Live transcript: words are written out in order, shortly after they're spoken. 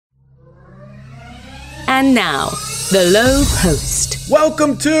And now, the Lowe Post.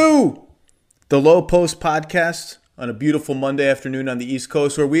 Welcome to the Lowe Post podcast on a beautiful Monday afternoon on the East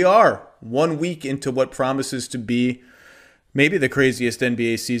Coast, where we are 1 week into what promises to be maybe the craziest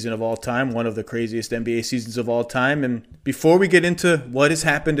NBA season of all time, one of the craziest NBA seasons of all time. And before we get into what has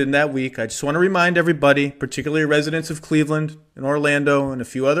happened in that week, I just want to remind everybody, particularly residents of Cleveland and Orlando and a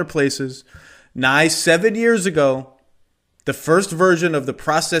few other places, nigh 7 years ago, the first version of the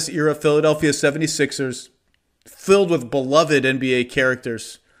process-era Philadelphia 76ers, filled with beloved NBA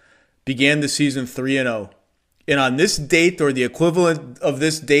characters, began the season 3-0. And on this date, or the equivalent of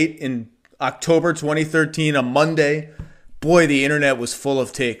this date in October 2013, a Monday, boy, the internet was full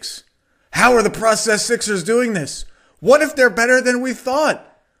of takes. How are the process Sixers doing this? What if they're better than we thought?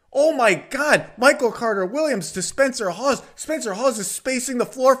 Oh my God, Michael Carter-Williams to Spencer Hawes. Spencer Hawes is spacing the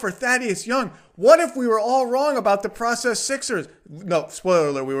floor for Thaddeus Young. What if we were all wrong about the process Sixers? No, spoiler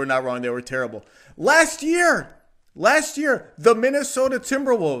alert, we were not wrong. They were terrible. Last year, the Minnesota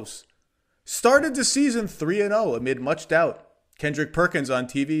Timberwolves started the season 3-0 amid much doubt. Kendrick Perkins on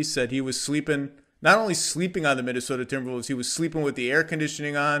TV said he was not only sleeping on the Minnesota Timberwolves, he was sleeping with the air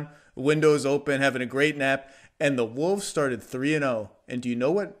conditioning on, windows open, having a great nap. And the Wolves started 3-0. And do you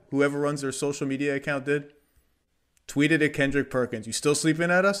know what whoever runs their social media account did? Tweeted at Kendrick Perkins, "You still sleeping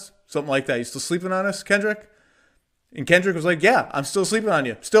at us?" Something like that. "You still sleeping on us, Kendrick?" And Kendrick was like, "Yeah, I'm still sleeping on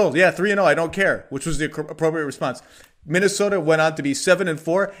you. Still, yeah, 3-0, I don't care," which was the appropriate response. Minnesota went on to be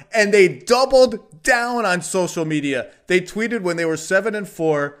 7-4, and they doubled down on social media. They tweeted when they were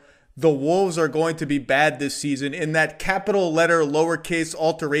 7-4, the Wolves are going to be bad this season, in that capital letter lowercase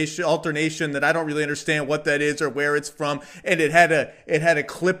alternation that I don't really understand what that is or where it's from. And it had a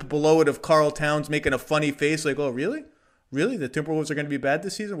clip below it of Karl Towns making a funny face like, "Oh, really? Really? The Timberwolves are going to be bad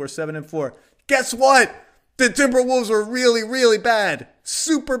this season? We're 7-4. Guess what? The Timberwolves were really, really bad.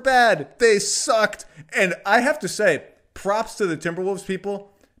 Super bad. They sucked. And I have to say, props to the Timberwolves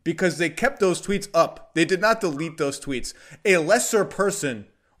people, because they kept those tweets up. They did not delete those tweets. A lesser person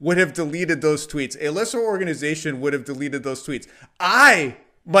would have deleted those tweets. A lesser organization would have deleted those tweets. I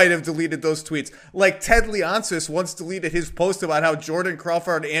might have deleted those tweets. Like Ted Leonsis once deleted his post about how Jordan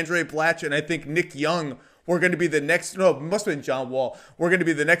Crawford, Andre Blatch, and I think Nick Young were going to be the next, no, it must have been John Wall, we're going to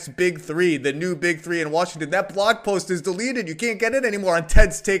be the next big three, the new big three in Washington. That blog post is deleted. You can't get it anymore on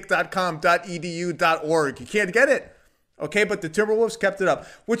tedstake.com.edu.org. You can't get it. Okay, but the Timberwolves kept it up,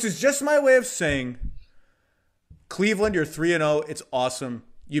 which is just my way of saying, Cleveland, you're 3-0. It's awesome.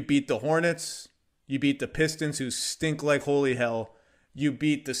 You beat the Hornets. You beat the Pistons, who stink like holy hell. You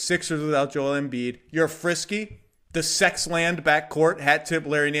beat the Sixers without Joel Embiid. You're frisky. The Sexland backcourt, hat tip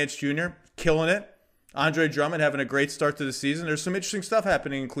Larry Nance Jr., killing it. Andre Drummond having a great start to the season. There's some interesting stuff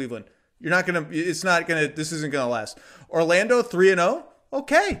happening in Cleveland. This isn't going to last. Orlando 3-0.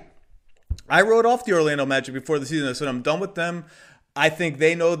 Okay. I wrote off the Orlando Magic before the season. I said, I'm done with them. I think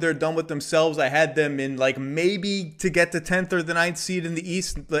they know they're done with themselves. I had them in maybe to get the 10th or the 9th seed in the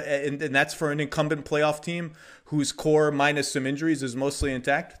East, and that's for an incumbent playoff team whose core, minus some injuries, is mostly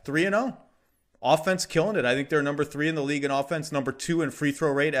intact. 3-0. Offense killing it. I think they're number 3 in the league in offense, number 2 in free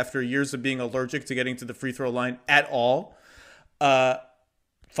throw rate after years of being allergic to getting to the free throw line at all.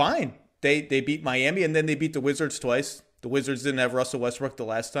 Fine. They beat Miami, and then they beat the Wizards twice. The Wizards didn't have Russell Westbrook the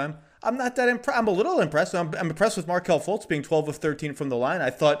last time. I'm not that impressed. I'm a little impressed. I'm impressed with Markelle Fultz being 12 of 13 from the line. I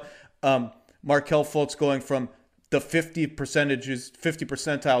thought Markelle Fultz going from the 50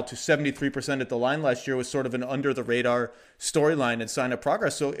 percentile to 73% at the line last year was sort of an under the radar storyline and sign of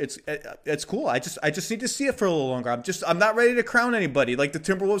progress. So it's cool. I just need to see it for a little longer. I'm not ready to crown anybody like the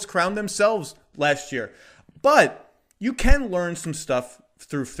Timberwolves crowned themselves last year. But you can learn some stuff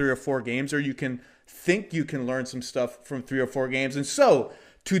through 3 or 4 games, or you can think you can learn some stuff from 3 or 4 games. And so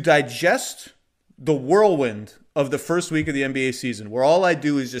to digest the whirlwind of the first week of the NBA season, where all I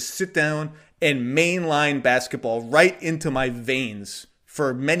do is just sit down and mainline basketball right into my veins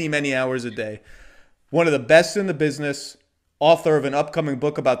for many, many hours a day. One of the best in the business, author of an upcoming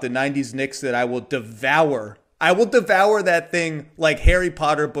book about the 90s Knicks that I will devour. I will devour that thing like Harry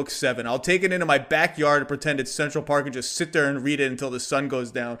Potter Book 7. I'll take it into my backyard and pretend it's Central Park and just sit there and read it until the sun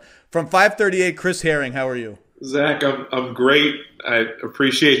goes down. From 538, Chris Herring, how are you? Zach, I'm great. I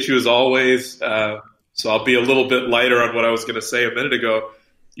appreciate you as always. So I'll be a little bit lighter on what I was going to say a minute ago.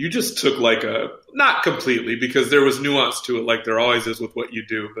 You just took not completely, because there was nuance to it like there always is with what you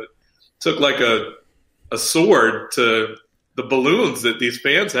do, but took like a sword to the balloons that these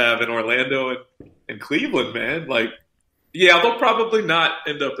fans have in Orlando and Cleveland, man. Yeah, they'll probably not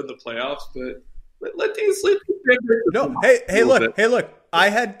end up in the playoffs, but let these no. Hey, look. I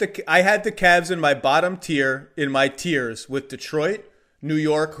had the Cavs in my bottom tier in my tiers with Detroit, New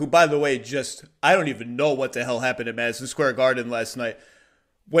York, who, by the way, I don't even know what the hell happened at Madison Square Garden last night.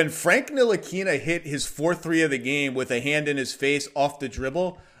 When Frank Ntilikina hit his 4-3 of the game with a hand in his face off the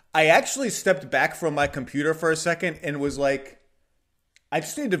dribble, I actually stepped back from my computer for a second and was like, I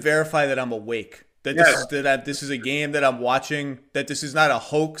just need to verify that I'm awake, that this is a game that I'm watching, that this is not a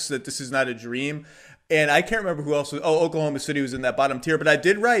hoax, that this is not a dream. And I can't remember who else was. Oh, Oklahoma City was in that bottom tier. But I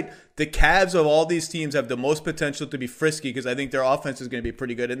did write the Cavs of all these teams have the most potential to be frisky because I think their offense is going to be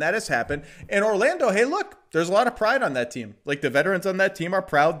pretty good. And that has happened. And Orlando, hey, look, there's a lot of pride on that team. Like the veterans on that team are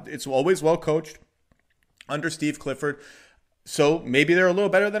proud. It's always well coached under Steve Clifford. So maybe they're a little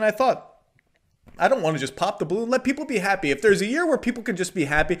better than I thought. I don't want to just pop the balloon. Let people be happy. If there's a year where people can just be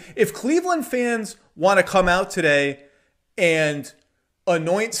happy, if Cleveland fans want to come out today and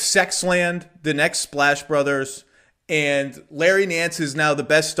anoint Sexland the next Splash Brothers, and Larry Nance is now the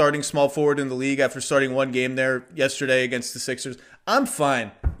best starting small forward in the league after starting one game there yesterday against the Sixers, I'm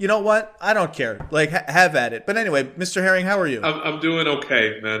fine. You know what? I don't care. Like, have at it. But anyway, Mr. Herring, how are you? I'm doing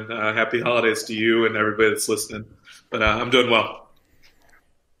okay, man. Happy holidays to you and everybody that's listening. But I'm doing well.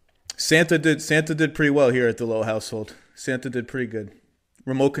 Santa did pretty well here at the Lowe household. Santa did pretty good.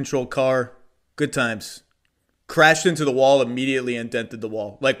 Remote control car, good times. Crashed into the wall immediately and dented the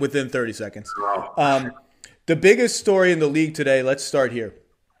wall, like within 30 seconds. The biggest story in the league today, let's start here.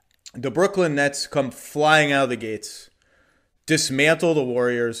 The Brooklyn Nets come flying out of the gates, dismantle the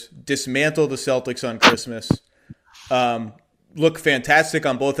Warriors, dismantle the Celtics on Christmas, look fantastic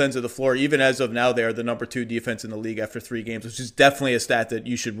on both ends of the floor. Even as of now, they are the number 2 defense in the league after 3 games, which is definitely a stat that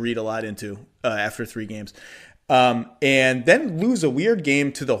you should read a lot into after 3 games. And then lose a weird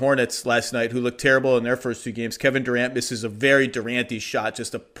game to the Hornets last night, who looked terrible in their first 2 games. Kevin Durant misses a very Durant-y shot,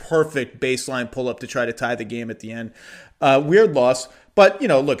 just a perfect baseline pull-up to try to tie the game at the end. Weird loss, but,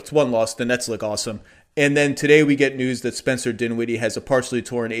 look, it's one loss. The Nets look awesome. And then today we get news that Spencer Dinwiddie has a partially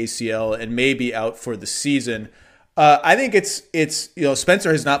torn ACL and may be out for the season. I think it's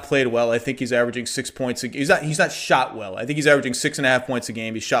Spencer has not played well. I think he's averaging 6 points. He's not shot well. I think he's averaging 6.5 points a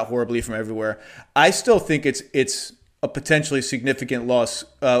game. He's shot horribly from everywhere. I still think it's a potentially significant loss.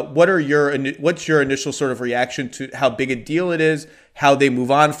 What's your initial sort of reaction to how big a deal it is, how they move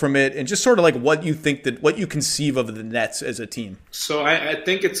on from it, and just sort of like what you conceive of the Nets as a team? So I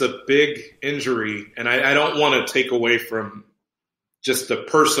think it's a big injury, and I don't want to take away from just the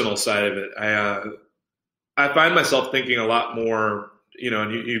personal side of it. I find myself thinking a lot more,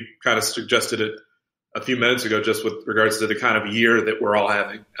 and you kind of suggested it a few minutes ago, just with regards to the kind of year that we're all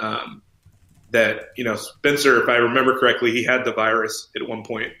having. Spencer, if I remember correctly, he had the virus at one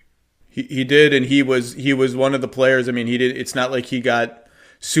point. He did, and he was one of the players. I mean, he did. It's not like he got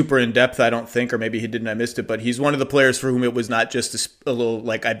super in depth, I don't think, or maybe he didn't. I missed it, but he's one of the players for whom it was not just a little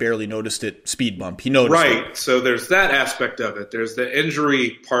like I barely noticed it speed bump. He noticed right. it. So there's that aspect of it. There's the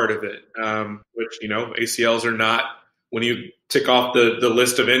injury part of it, which ACLs are not. When you tick off the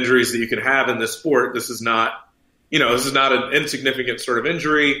list of injuries that you can have in this sport, this is not an insignificant sort of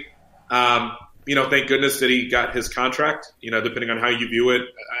injury. Thank goodness that he got his contract. Depending on how you view it,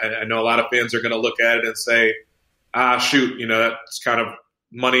 I know a lot of fans are going to look at it and say, shoot, that's kind of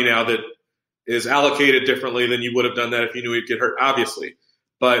money now that is allocated differently than you would have done that if you knew he'd get hurt, obviously.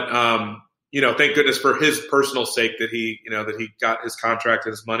 But, thank goodness for his personal sake that he got his contract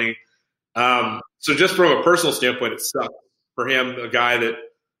and his money. So just from a personal standpoint, it sucks for him, a guy that,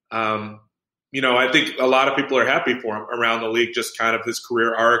 I think a lot of people are happy for him around the league, just kind of his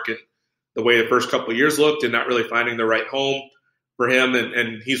career arc and the way the first couple of years looked and not really finding the right home for him.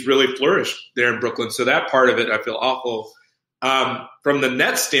 And he's really flourished there in Brooklyn. So that part of it, I feel awful. From the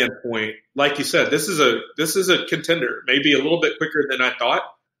Nets standpoint, like you said, this is a contender, maybe a little bit quicker than I thought.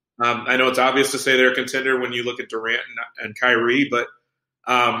 I know it's obvious to say they're a contender when you look at Durant and Kyrie, but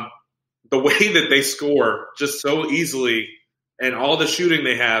the way that they score just so easily and all the shooting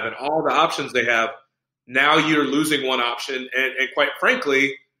they have and all the options they have, now you're losing one option. And quite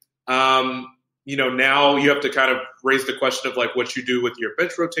frankly, now you have to kind of raise the question of like what you do with your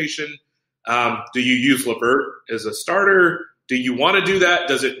bench rotation. Do you use LeVert as a starter? Do you want to do that?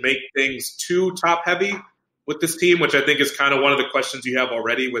 Does it make things too top heavy with this team, which I think is kind of one of the questions you have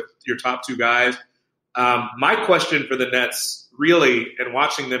already with your top 2 guys. My question for the Nets really, and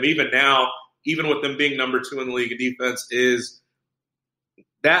watching them even now, even with them being number 2 in the league in defense, is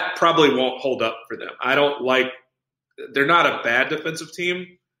that probably won't hold up for them. They're not a bad defensive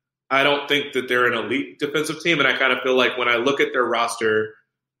team. I don't think that they're an elite defensive team. And I kind of feel like when I look at their roster,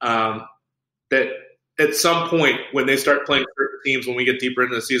 that at some point when they start playing certain teams, when we get deeper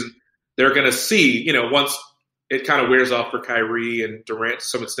into the season, they're going to see, once it kind of wears off for Kyrie and Durant to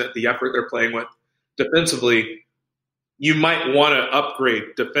some extent, the effort they're playing with defensively, you might want to upgrade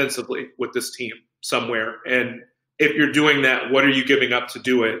defensively with this team somewhere. And if you're doing that, what are you giving up to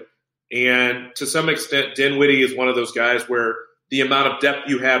do it? And to some extent, Dinwiddie is one of those guys where the amount of depth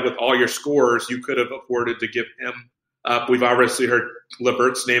you had with all your scorers, you could have afforded to give him up. We've obviously heard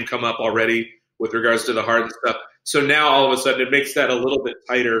Levert's name come up already with regards to the Harden stuff. So now all of a sudden it makes that a little bit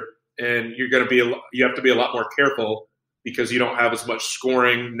tighter, and you have to be a lot more careful because you don't have as much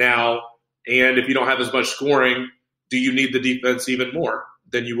scoring now. And if you don't have as much scoring, do you need the defense even more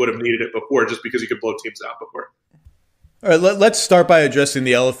than you would have needed it before, just because you could blow teams out before? All right, let's start by addressing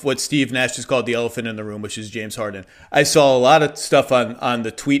what Steve Nash has called the elephant in the room, which is James Harden. I saw a lot of stuff on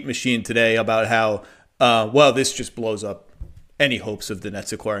the tweet machine today about how, this just blows up any hopes of the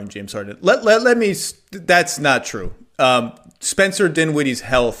Nets acquiring James Harden. That's not true. Spencer Dinwiddie's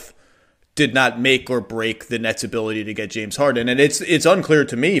health did not make or break the Nets' ability to get James Harden. And it's unclear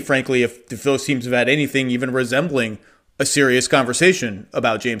to me, frankly, if those teams have had anything even resembling a serious conversation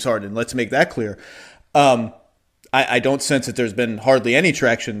about James Harden. Let's make that clear. I don't sense that there's been hardly any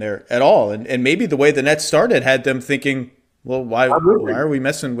traction there at all. And maybe the way the Nets started had them thinking, well, why are we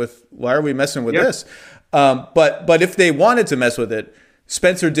messing with this? But if they wanted to mess with it,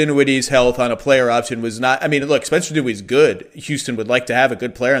 Spencer Dinwiddie's health on a player option was not – I mean, look, Spencer Dinwiddie's good. Houston would like to have a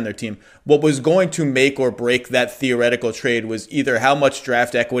good player on their team. What was going to make or break that theoretical trade was either how much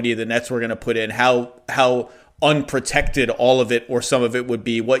draft equity the Nets were going to put in, how unprotected all of it or some of it would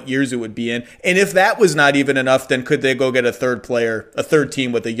be, what years it would be in. And if that was not even enough, then could they go get a third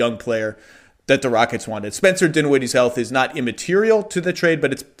team with a young player that the Rockets wanted? Spencer Dinwiddie's health is not immaterial to the trade,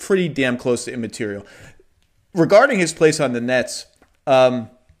 but it's pretty damn close to immaterial. Regarding his place on the Nets, to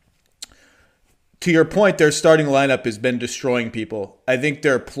your point, their starting lineup has been destroying people. I think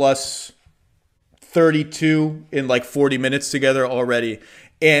they're plus 32 in like 40 minutes together already.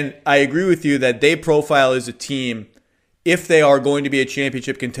 And I agree with you that they profile as a team, if they are going to be a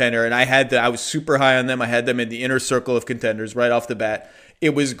championship contender, and I was super high on them. I had them in the inner circle of contenders right off the bat.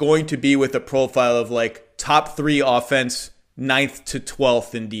 It was going to be with a profile of like top 3 offense, 9th to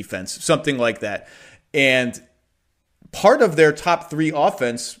 12th in defense, something like that. And part of their top 3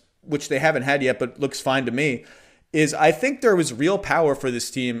 offense, which they haven't had yet but looks fine to me, is I think there was real power for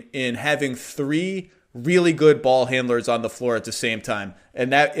this team in having 3 really good ball handlers on the floor at the same time.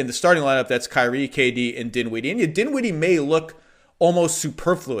 And that in the starting lineup, that's Kyrie, KD, and Dinwiddie. And Dinwiddie may look almost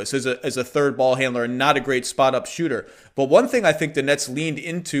superfluous as a third ball handler and not a great spot-up shooter. But one thing I think the Nets leaned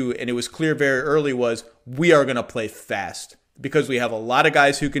into, and it was clear very early, was we are going to play fast because we have a lot of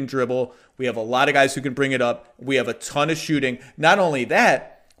guys who can dribble. We have a lot of guys who can bring it up. We have a ton of shooting. Not only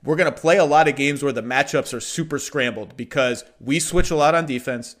that, we're going to play a lot of games where the matchups are super scrambled because we switch a lot on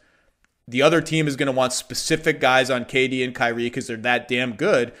defense. The other team is going to want specific guys on KD and Kyrie because they're that damn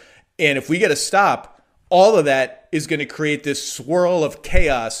good. And if we get a stop, all of that is going to create this swirl of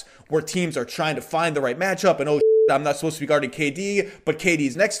chaos where teams are trying to find the right matchup. And, I'm not supposed to be guarding KD, but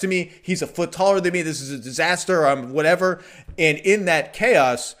KD's next to me. He's a foot taller than me. This is a disaster. I'm whatever. And in that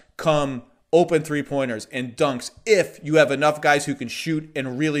chaos come open three-pointers and dunks if you have enough guys who can shoot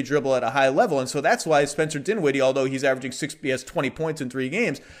and really dribble at a high level. And so that's why Spencer Dinwiddie, although he's averaging he has 20 points in 3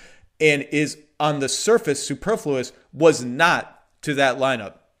 games, and is on the surface superfluous, was not to that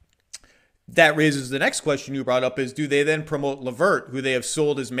lineup. That raises the next question you brought up is, do they then promote Levert, who they have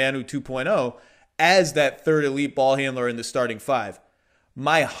sold as Manu 2.0, as that third elite ball handler in the starting 5?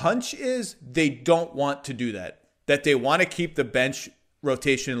 My hunch is they don't want to do that they want to keep the bench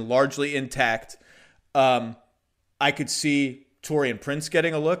rotation largely intact. I could see Taurean Prince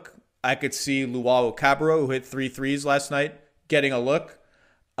getting a look. I could see Luau Cabarro, who hit 3 threes last night, getting a look.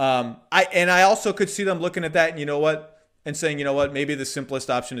 I also could see them looking at that and saying, maybe the simplest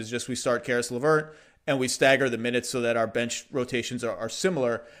option is just we start Karis LeVert and we stagger the minutes so that our bench rotations are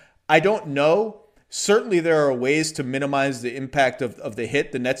similar. I don't know. Certainly there are ways to minimize the impact of the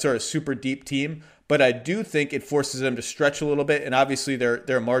hit. The Nets are a super deep team, but I do think it forces them to stretch a little bit. And obviously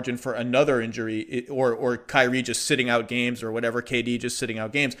their margin for another injury or Kyrie just sitting out games or whatever, KD just sitting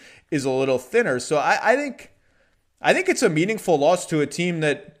out games, is a little thinner. So I think it's a meaningful loss to a team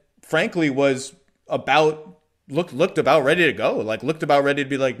that frankly was looked about ready to go, looked about ready to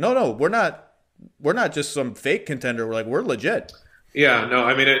be like, no, we're not just some fake contender. We're legit. Yeah, no,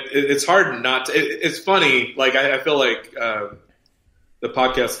 I mean, it's hard not to. It's funny. I feel like the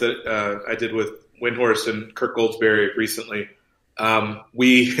podcast that I did with Windhorse and Kirk Goldsberry recently,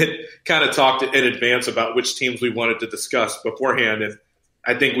 we kind of talked in advance about which teams we wanted to discuss beforehand. And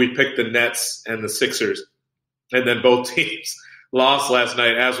I think we picked the Nets and the Sixers. And then both teams lost last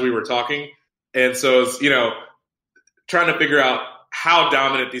night as we were talking. And so it's, trying to figure out how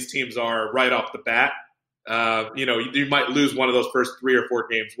dominant these teams are right off the bat. You might lose one of those first 3 or 4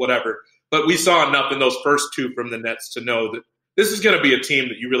 games, whatever. But we saw enough in those first 2 from the Nets to know that this is going to be a team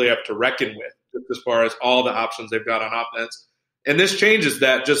that you really have to reckon with as far as all the options they've got on offense. And this changes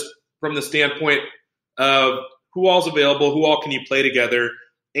that just from the standpoint of who all's available, who all can you play together,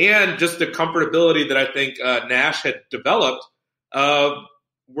 and just the comfortability that I think Nash had developed.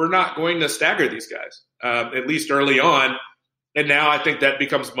 We're not going to stagger these guys, at least early on. And now I think that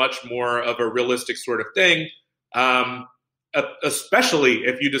becomes much more of a realistic sort of thing, especially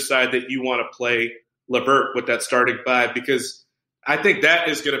if you decide that you want to play LeVert with that starting 5, because I think that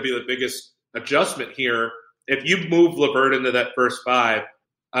is going to be the biggest adjustment here. If you move LeVert into that first 5,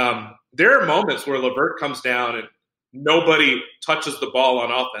 there are moments where LeVert comes down and nobody touches the ball on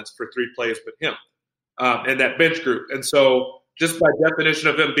offense for 3 plays but him and that bench group. And so just by definition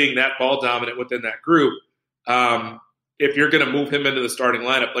of him being that ball dominant within that group, if you're going to move him into the starting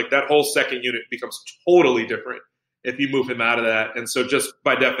lineup, like that whole second unit becomes totally different if you move him out of that. And so just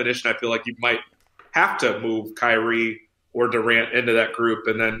by definition, I feel like you might have to move Kyrie or Durant into that group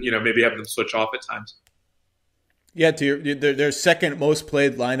and then, maybe have them switch off at times. Yeah, their second most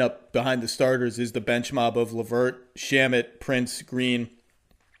played lineup behind the starters is the bench mob of LeVert, Shamet, Prince, Green,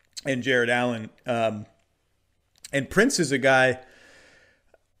 and Jared Allen. And Prince is a guy,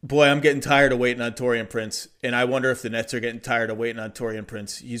 boy, I'm getting tired of waiting on Taurean Prince, and I wonder if the Nets are getting tired of waiting on Taurean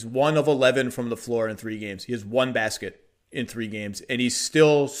Prince. He's 1 of 11 from the floor in 3 games. He has 1 basket in 3 games, and he's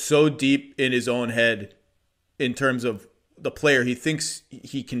still so deep in his own head in terms of the player he thinks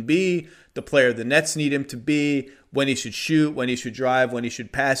he can be, the player the Nets need him to be, when he should shoot, when he should drive, when he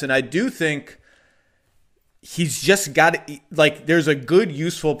should pass. And I do think he's just got to, there's a good,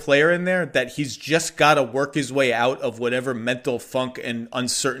 useful player in there that he's just got to work his way out of whatever mental funk and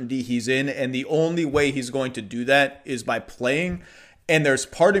uncertainty he's in. And the only way he's going to do that is by playing. And there's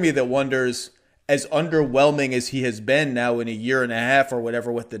part of me that wonders, as underwhelming as he has been now in a year and a half or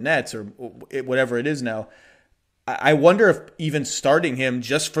whatever with the Nets or whatever it is now, I wonder if even starting him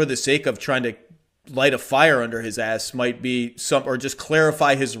just for the sake of trying to light a fire under his ass might be or just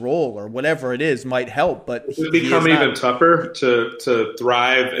clarify his role or whatever it is might help. But it would become even tougher to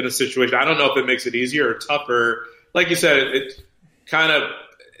thrive in a situation. I don't know if it makes it easier or tougher. Like you said, it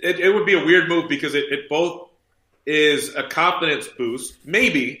would be a weird move because it both is a confidence boost,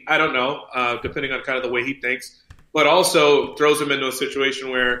 maybe, I don't know, depending on kind of the way he thinks, but also throws him into a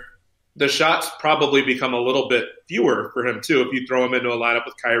situation where the shots probably become a little bit fewer for him too if you throw him into a lineup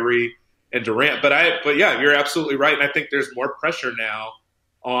with Kyrie and Durant. But yeah, you're absolutely right. And I think there's more pressure now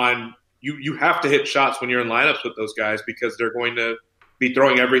on you. You have to hit shots when you're in lineups with those guys because they're going to be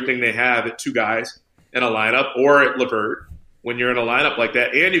throwing everything they have at 2 guys in a lineup or at LeVert when you're in a lineup like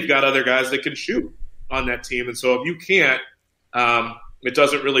that. And you've got other guys that can shoot on that team. And so if you can't, it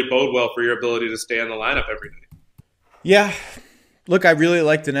doesn't really bode well for your ability to stay in the lineup every night. Yeah. Look, I really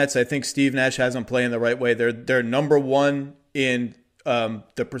like the Nets. I think Steve Nash has them playing the right way. They're number 1 in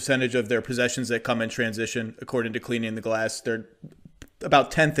the percentage of their possessions that come in transition, according to Cleaning the Glass. They're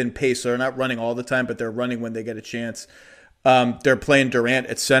about 10th in pace, so they're not running all the time, but they're running when they get a chance. They're playing Durant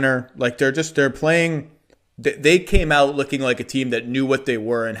at center. They're playing. They came out looking like a team that knew what they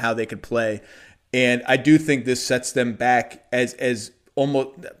were and how they could play. And I do think this sets them back as almost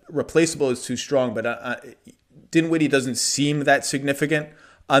replaceable is too strong, but Dinwiddie doesn't seem that significant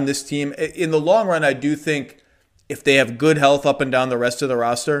on this team. In the long run, I do think if they have good health up and down the rest of the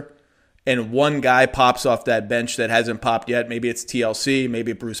roster and one guy pops off that bench that hasn't popped yet, maybe it's TLC,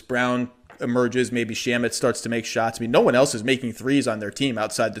 maybe Bruce Brown emerges, maybe Shamet starts to make shots. I mean, no one else is making threes on their team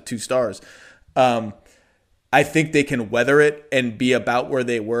outside the 2 stars. I think they can weather it and be about where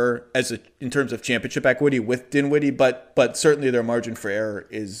they were in terms of championship equity with Dinwiddie, but certainly their margin for error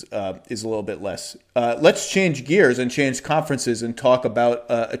is a little bit less. Let's change gears and change conferences and talk about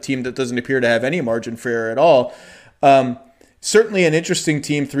a team that doesn't appear to have any margin for error at all. Certainly an interesting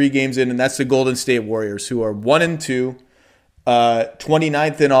team 3 games in, and that's the Golden State Warriors, who are 1-2,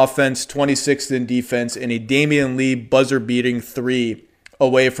 29th in offense, 26th in defense, and a Damian Lee buzzer-beating 3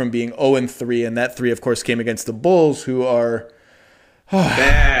 away from being 0-3, and that 3, of course, came against the Bulls, who are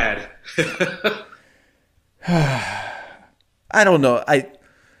bad. I don't know.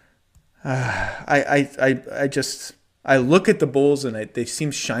 I look at the Bulls and they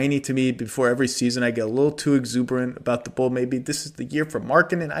seem shiny to me before every season. I get a little too exuberant about the Bull. Maybe this is the year for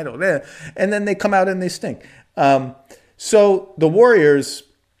marketing. I don't know. And then they come out and they stink. So the Warriors,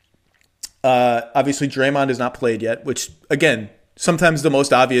 obviously Draymond has not played yet, which, again, sometimes the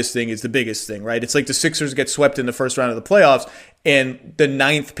most obvious thing is the biggest thing, right? It's like the Sixers get swept in the first round of the playoffs, and the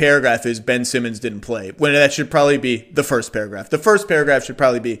 9th paragraph is Ben Simmons didn't play, when that should probably be the first paragraph. The first paragraph should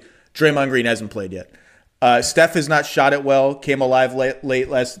probably be Draymond Green hasn't played yet. Steph has not shot it well. Came alive late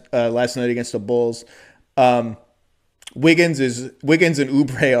last night against the Bulls. Wiggins and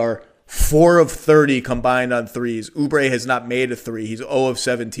Oubre are 4 of 30 combined on threes. Oubre has not made a three. He's 0 of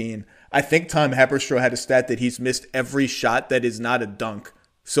 17. I think Tom Haberstroh had a stat that he's missed every shot that is not a dunk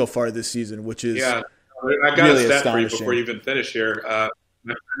so far this season, which is I got really a stat for you astonishing. before you even finish here.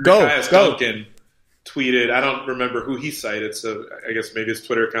 Go. Duncan tweeted, I don't remember who he cited, so I guess maybe his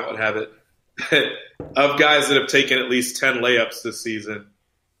Twitter account would have it. Of guys that have taken at least 10 layups this season,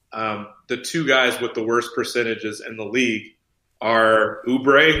 the 2 guys with the worst percentages in the league are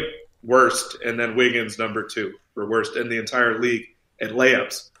Oubre, worst, and then Wiggins, number 2, for worst in the entire league at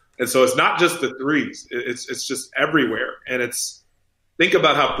layups. And so it's not just the threes; it's just everywhere. And think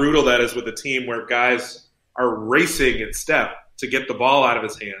about how brutal that is with a team where guys are racing at Steph to get the ball out of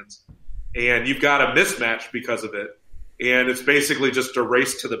his hands, and you've got a mismatch because of it. And it's basically just a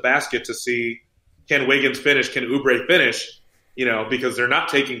race to the basket to see, can Wiggins finish, can Oubre finish, because they're not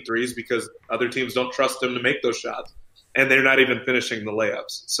taking threes because other teams don't trust them to make those shots. And they're not even finishing the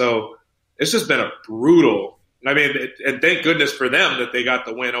layups. So it's just been a brutal – and thank goodness for them that they got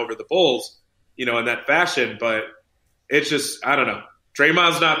the win over the Bulls, in that fashion. But it's just – I don't know.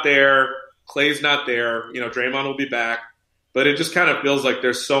 Draymond's not there. Klay's not there. Draymond will be back. But it just kind of feels like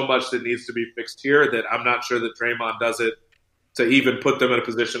there's so much that needs to be fixed here that I'm not sure that Draymond does it to even put them in a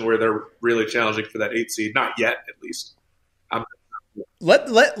position where they're really challenging for that 8 seed. Not yet, at least.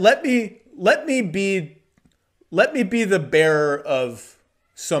 Let me be the bearer of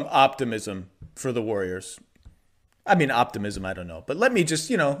some optimism for the Warriors. I mean, optimism, I don't know. But let me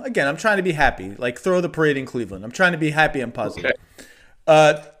just, again, I'm trying to be happy. Like, throw the parade in Cleveland. I'm trying to be happy and positive.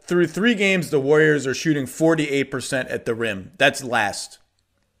 Okay. Through 3 games, the Warriors are shooting 48% at the rim. That's last.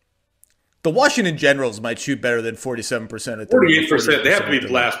 The Washington Generals might shoot better than 47% at the rim. 48%. They have to be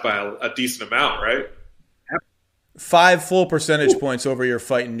last by a decent amount, right? 5 full percentage points over your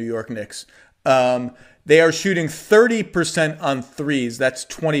fighting New York Knicks. They are shooting 30% on threes. That's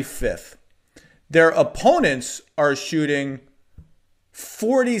 25th. Their opponents are shooting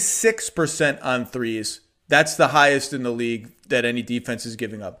 46% on threes. That's the highest in the league that any defense is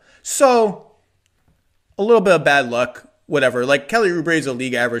giving up. So, a little bit of bad luck, whatever. Like, Kelly Oubre is a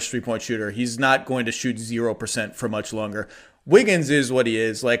league average three-point shooter. He's not going to shoot 0% for much longer. Wiggins is what he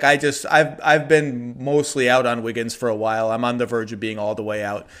is. Like, I've been mostly out on Wiggins for a while. I'm on the verge of being all the way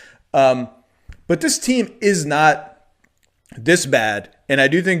out. But this team is not this bad, and I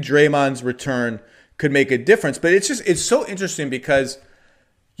do think Draymond's return could make a difference. But it's so interesting because,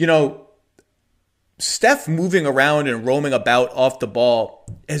 Steph moving around and roaming about off the ball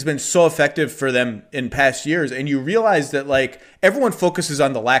has been so effective for them in past years. And you realize that, like, everyone focuses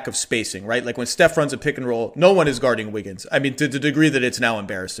on the lack of spacing, right? Like, when Steph runs a pick and roll, no one is guarding Wiggins. I mean, to the degree that it's now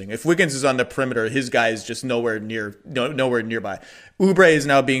embarrassing. If Wiggins is on the perimeter, his guy is just nowhere nearby. Oubre is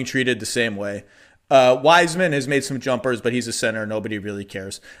now being treated the same way. Wiseman has made some jumpers, but he's a center. Nobody really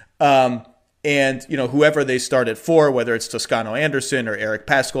cares. And, whoever they start at 4, whether it's Toscano Anderson or Eric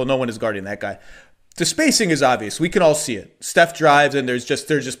Paschall, no one is guarding that guy. The spacing is obvious. We can all see it. Steph drives, and there's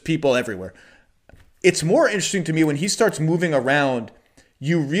just people everywhere. It's more interesting to me when he starts moving around,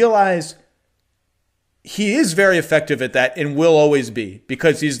 you realize he is very effective at that and will always be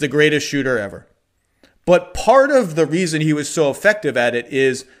because he's the greatest shooter ever. But part of the reason he was so effective at it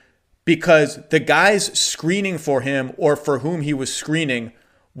is because the guys screening for him or for whom he was screening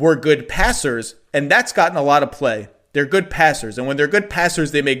were good passers, and that's gotten a lot of play. They're good passers, and when they're good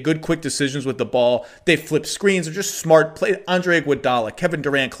passers, they make good, quick decisions with the ball. They flip screens. They're just smart play. Andre Iguodala, Kevin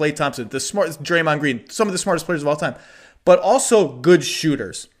Durant, Klay Thompson, the smartest, Draymond Green, some of the smartest players of all time, but also good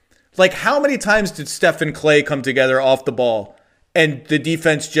shooters. Like, how many times did Steph and Klay come together off the ball, and the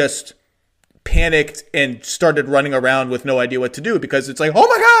defense just panicked and started running around with no idea what to do because it's like, oh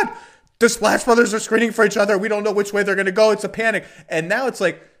my God, the Splash Brothers are screening for each other. We don't know which way they're going to go. It's a panic. And now it's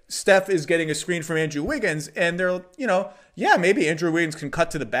like, Steph is getting a screen from Andrew Wiggins, and they're, maybe Andrew Wiggins can cut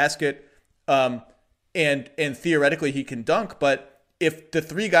to the basket, and theoretically he can dunk. But if the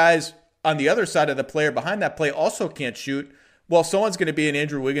 3 guys on the other side of the player behind that play also can't shoot, well, someone's going to be in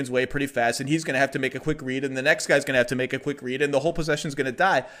Andrew Wiggins' way pretty fast, and he's going to have to make a quick read, and the next guy's going to have to make a quick read, and the whole possession's going to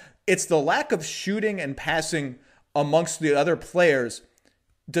die. It's the lack of shooting and passing amongst the other players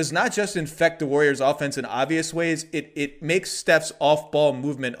does not just infect the Warriors' offense in obvious ways. It makes Steph's off-ball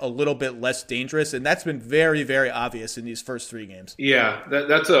movement a little bit less dangerous, and that's been very, very obvious in these first 3 games. Yeah,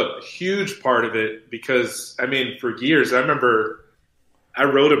 that's a huge part of it because, for years, I remember I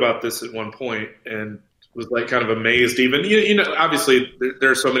wrote about this at one point and was like kind of amazed even. Obviously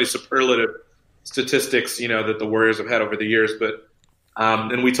there are so many superlative statistics, that the Warriors have had over the years, but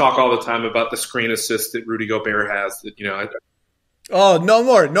And we talk all the time about the screen assist that Rudy Gobert has. That Oh, no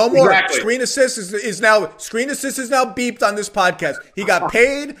more. Exactly. Screen assist is now beeped on this podcast. He got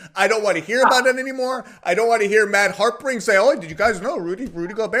paid. I don't want to hear about it anymore. I don't want to hear Matt Harpring say, "Oh, did you guys know Rudy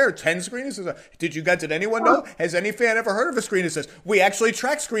Gobert 10 screen assists?" Did anyone know? Has any fan ever heard of a screen assist? We actually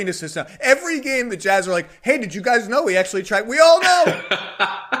track screen assists now. Every game the Jazz are like, "Hey, did you guys know we actually track?" We all know.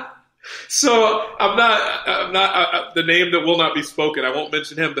 So I'm not the name that will not be spoken. I won't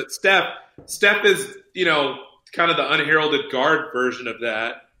mention him, but Steph is kind of the unheralded guard version of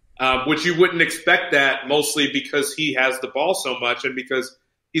that, which you wouldn't expect that, mostly because he has the ball so much and because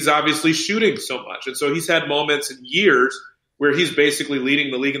he's obviously shooting so much. And so he's had moments in years where he's basically leading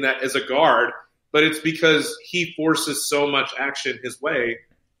the league in that as a guard, but it's because he forces so much action his way.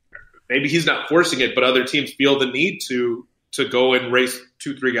 Maybe he's not forcing it, but other teams feel the need to go and race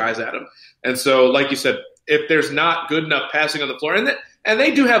 2-3 guys at him. And so, like you said, if there's not good enough passing on the floor, and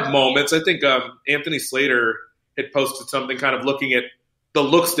they do have moments. I think Anthony Slater had posted something kind of looking at the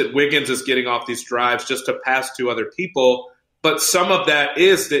looks that Wiggins is getting off these drives just to pass to other people. But some of that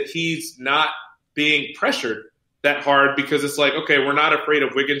is that he's not being pressured that hard because it's like, okay, we're not afraid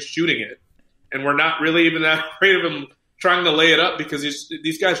of Wiggins shooting it. And we're not really even that afraid of him trying to lay it up because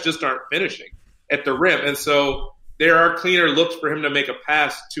these guys just aren't finishing at the rim. And so there are cleaner looks for him to make a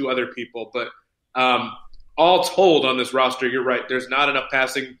pass to other people. But all told on this roster, you're right, there's not enough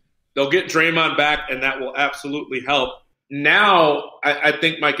passing. They'll get Draymond back, and that will absolutely help. Now, I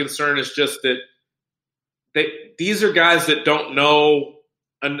think my concern is just that these are guys that don't know,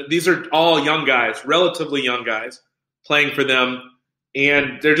 and these are all young guys, relatively young guys, playing for them,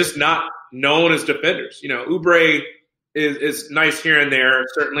 and they're just not known as defenders. Oubre is nice here and there,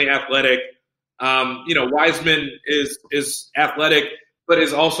 certainly athletic. Wiseman is athletic, but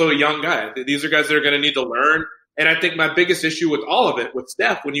is also a young guy. These are guys that are going to need to learn. And I think my biggest issue with all of it, with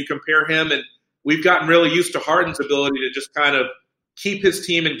Steph, when you compare him, and we've gotten really used to Harden's ability to just kind of keep his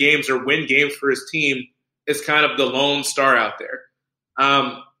team in games or win games for his team, is kind of the lone star out there.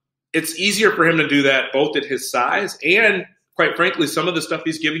 It's easier for him to do that both at his size and, quite frankly, some of the stuff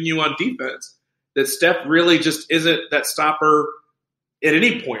he's giving you on defense, that Steph really just isn't that stopper at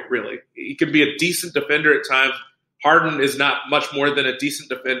any point, really. He can be a decent defender at times. Harden is not much more than a decent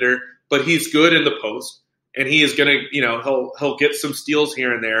defender, but he's good in the post. And he is going to, he'll get some steals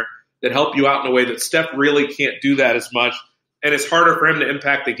here and there that help you out in a way that Steph really can't do that as much. And it's harder for him to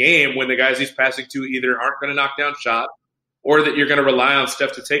impact the game when the guys he's passing to either aren't going to knock down shots or that you're going to rely on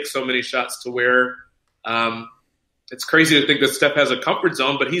Steph to take so many shots to where it's crazy to think that Steph has a comfort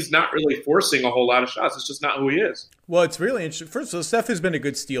zone, but he's not really forcing a whole lot of shots. It's just not who he is. Well, it's really interesting. First of all, Steph has been a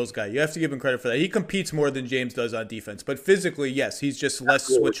good steals guy. You have to give him credit for that. He competes more than James does on defense. But physically, yes, he's just less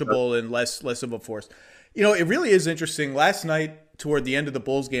switchable and less of a force. It really is interesting. Last night, toward the end of the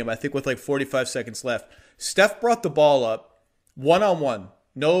Bulls game, I think with like 45 seconds left, Steph brought the ball up one-on-one.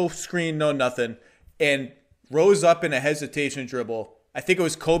 No screen, no nothing. And rose up in a hesitation dribble. I think it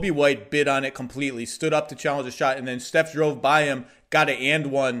was Kobe White bid on it completely, stood up to challenge a shot, and then Steph drove by him, got an and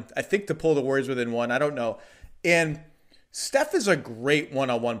one, I think to pull the Warriors within one. I don't know. And Steph is a great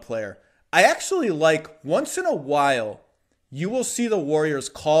one-on-one player. I actually like, once in a while, you will see the Warriors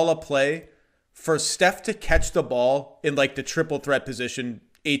call a play for Steph to catch the ball in like the triple threat position,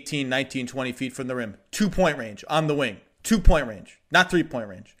 18, 19, 20 feet from the rim. 2-point range on the wing. 2-point range, not 3-point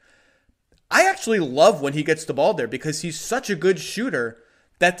range. I actually love when he gets the ball there because he's such a good shooter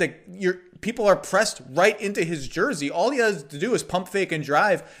that people are pressed right into his jersey. All he has to do is pump fake and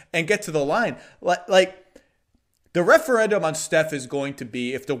drive and get to the line. Like the referendum on Steph is going to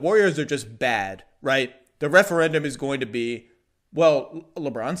be, if the Warriors are just bad, right? The referendum is going to be, well,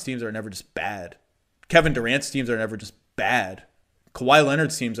 LeBron's teams are never just bad. Kevin Durant's teams are never just bad. Kawhi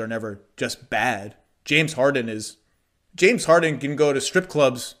Leonard's teams are never just bad. James Harden can go to strip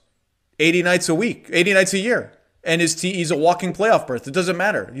clubs 80 nights a year. And he's a walking playoff berth. It doesn't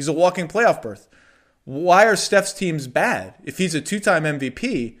matter. He's a walking playoff berth. Why are Steph's teams bad? If he's a 2-time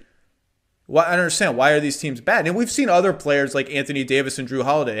MVP, I don't understand. Why are these teams bad? And we've seen other players like Anthony Davis and Drew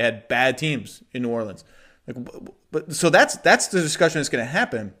Holiday had bad teams in New Orleans. So that's the discussion that's going to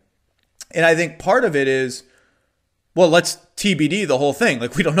happen. And I think part of it is, well, let's TBD the whole thing.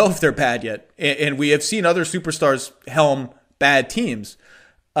 Like, we don't know if they're bad yet. And we have seen other superstars helm bad teams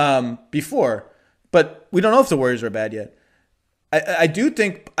before, but we don't know if the Warriors are bad yet. I do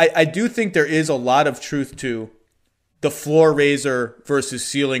think there is a lot of truth to the floor raiser versus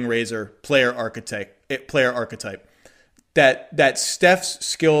ceiling raiser player archetype. That Steph's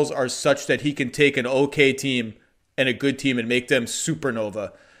skills are such that he can take an okay team and a good team and make them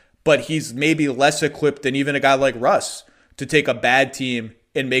supernova, but he's maybe less equipped than even a guy like Russ to take a bad team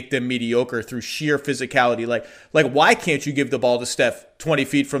and make them mediocre through sheer physicality. Like why can't you give the ball to Steph 20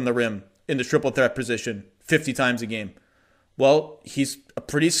 feet from the rim in the triple threat position 50 times a game? Well, he's a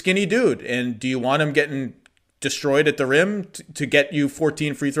pretty skinny dude. And do you want him getting destroyed at the rim to get you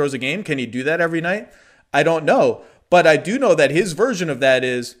 14 free throws a game? Can he do that every night? I don't know. But I do know that his version of that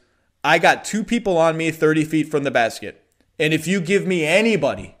is, I got two people on me 30 feet from the basket. And if you give me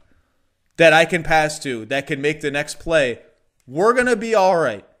anybody that I can pass to that can make the next play, we're going to be all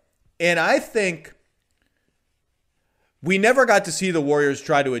right. And I think we never got to see the Warriors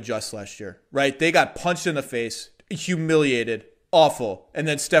try to adjust last year, right? They got punched in the face, humiliated, awful. And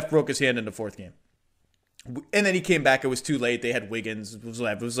then Steph broke his hand in the fourth game. And then he came back. It was too late. They had Wiggins. It was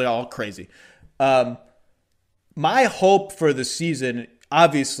like all crazy. My hope for the season,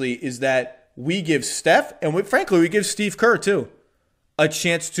 obviously, is that we give Steph, and frankly, we give Steve Kerr, too, a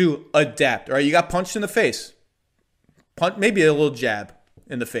chance to adapt. All right, you got punched in the face. Maybe a little jab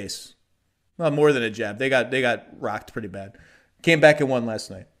in the face. Well, more than a jab. They got rocked pretty bad. Came back and won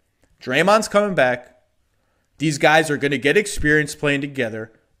last night. Draymond's coming back. These guys are going to get experience playing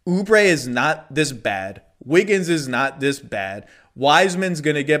together. Oubre is not this bad. Wiggins is not this bad. Wiseman's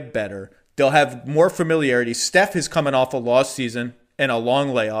going to get better. They'll have more familiarity. Steph is coming off a lost season and a long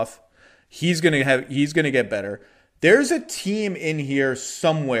layoff. He's going to get better. There's a team in here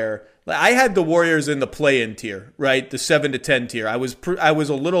somewhere. I had the Warriors in the play-in tier, right? The 7-10 tier. I was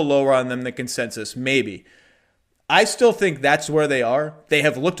a little lower on them than consensus, maybe. I still think that's where they are. They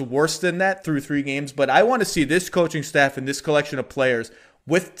have looked worse than that through 3 games, but I want to see this coaching staff and this collection of players.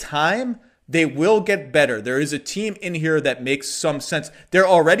 With time, they will get better. There is a team in here that makes some sense. They're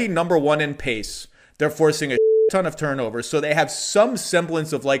already number 1 in pace. They're forcing a ton of turnovers, so they have some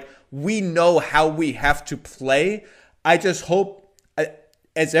semblance of we know how we have to play. I just hope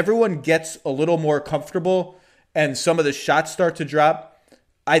as everyone gets a little more comfortable and some of the shots start to drop,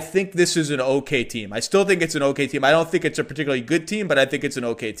 I think this is an okay team. I still think it's an okay team. I don't think it's a particularly good team, but I think it's an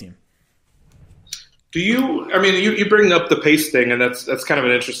okay team. You bring up the pace thing, and that's kind of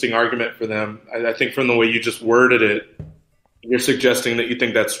an interesting argument for them. I think from the way you just worded it, you're suggesting that you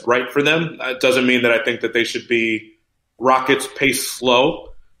think that's right for them. It doesn't mean that I think that they should be Rockets pace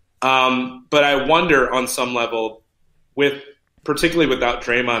slow. But I wonder on some level, particularly without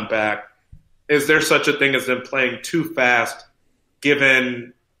Draymond back, is there such a thing as them playing too fast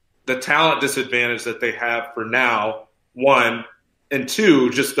given the talent disadvantage that they have for now, 1, and 2,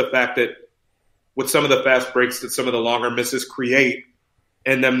 just the fact that with some of the fast breaks that some of the longer misses create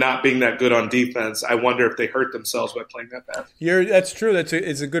and them not being that good on defense, I wonder if they hurt themselves by playing that fast. That's true.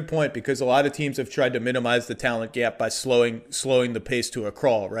 It's a good point because a lot of teams have tried to minimize the talent gap by slowing the pace to a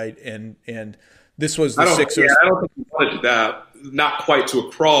crawl, right? And this was the Sixers. Yeah, I don't think we want to do that. Not quite to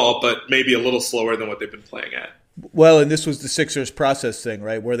a crawl, but maybe a little slower than what they've been playing at. Well, and this was the Sixers process thing,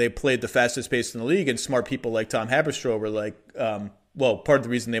 right, where they played the fastest pace in the league, and smart people like Tom Haberstroh were like, part of the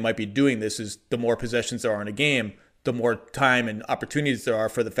reason they might be doing this is the more possessions there are in a game, the more time and opportunities there are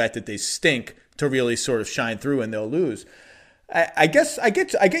for the fact that they stink to really sort of shine through and they'll lose. I guess I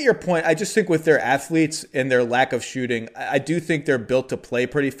get your point. I just think with their athletes and their lack of shooting, I do think they're built to play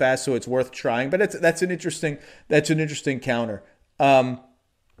pretty fast, so it's worth trying. But that's an interesting counter.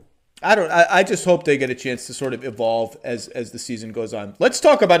 I just hope they get a chance to sort of evolve as the season goes on. Let's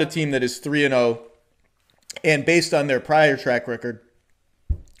talk about a team that is 3-0, and based on their prior track record,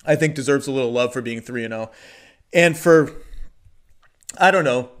 I think deserves a little love for being 3-0. And for, I don't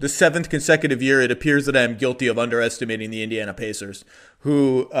know, the 7th consecutive year, it appears that I am guilty of underestimating the Indiana Pacers,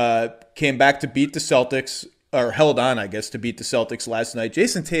 who came back to beat the Celtics, or held on, I guess, to beat the Celtics last night.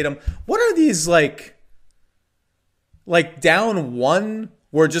 Jason Tatum, what are these, like down 1,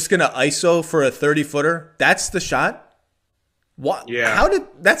 we're just going to ISO for a 30-footer? That's the shot? What? Yeah.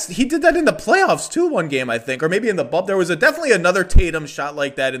 He did that in the playoffs too, one game, I think, or maybe in the bubble. There was definitely another Tatum shot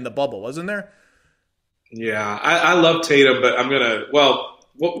like that in the bubble, wasn't there? Yeah, I love Tatum, but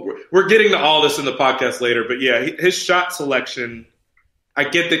we're getting to all this in the podcast later, but yeah, his shot selection, I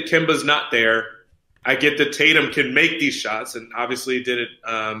get that Kemba's not there. I get that Tatum can make these shots, and obviously he did it,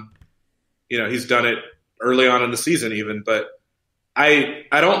 he's done it early on in the season even, but I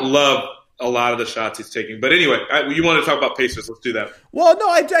don't love a lot of the shots he's taking. But anyway, you want to talk about Pacers, let's do that. Well,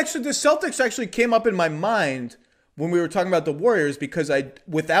 no, the Celtics actually came up in my mind when we were talking about the Warriors, because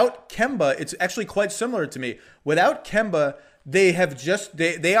without Kemba, it's actually quite similar to me. Without Kemba, they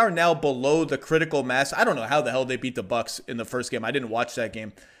are now below the critical mass. I don't know how the hell they beat the Bucks in the first game. I didn't watch that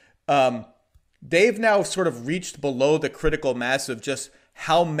game. They've now sort of reached below the critical mass of just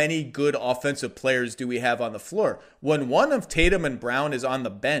how many good offensive players do we have on the floor. When one of Tatum and Brown is on the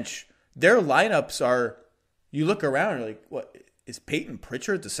bench, their lineups are you look around and you're like, what is Peyton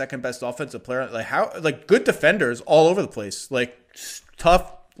Pritchard the second best offensive player? Like how, like good defenders all over the place, like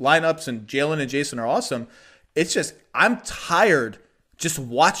tough lineups, and Jalen and Jason are awesome. It's just, I'm tired just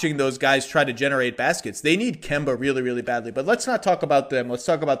watching those guys try to generate baskets. They need Kemba really, really badly. But let's not talk about them. Let's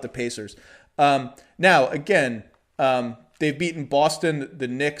talk about the Pacers. Now, again, they've beaten Boston, the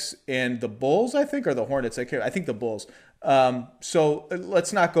Knicks, and the Bulls, I think, or the Hornets. I think the Bulls. So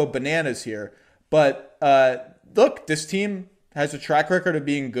let's not go bananas here. But look, this team has a track record of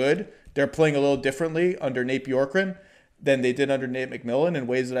being good. They're playing a little differently under Nate Bjorkgren than they did under Nate McMillan in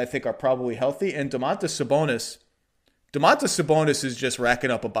ways that I think are probably healthy. And Domantas Sabonis is just racking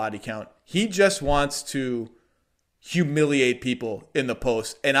up a body count. He just wants to humiliate people in the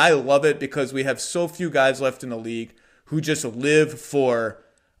post. And I love it because we have so few guys left in the league who just live for,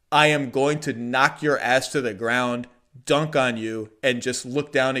 I am going to knock your ass to the ground, dunk on you, and just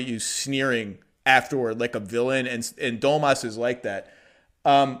look down at you sneering afterward like a villain. And Domas is like that.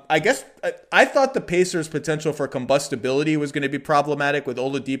 I guess I thought the Pacers' potential for combustibility was going to be problematic with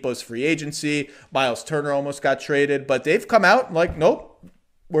Oladipo's free agency. Miles Turner almost got traded, but they've come out like, nope,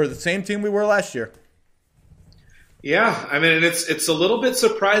 we're the same team we were last year. Yeah, I mean, it's a little bit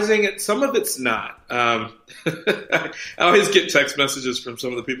surprising. Some of it's not. I always get text messages from some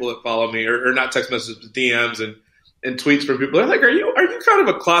of the people that follow me, or not text messages, but DMs and tweets from people. They're like, are you kind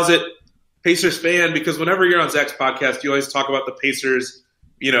of a closet Pacers fan? Because whenever you're on Zach's podcast, you always talk about the Pacers,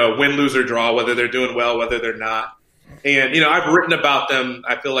 win, lose, or draw, whether they're doing well, whether they're not. And, I've written about them,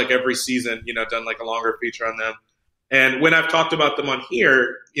 I feel like every season, done like a longer feature on them. And when I've talked about them on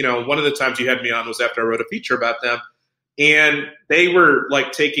here, one of the times you had me on was after I wrote a feature about them. And they were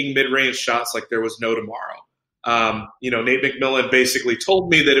like taking mid-range shots like there was no tomorrow. Nate McMillan basically told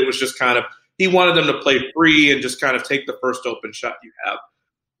me that it was just kind of, he wanted them to play free and just kind of take the first open shot you have.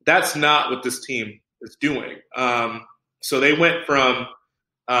 That's not what this team is doing. So they went from,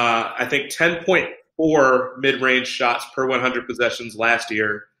 I think 10.4 mid-range shots per 100 possessions last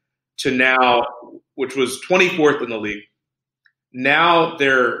year to now, which was 24th in the league. Now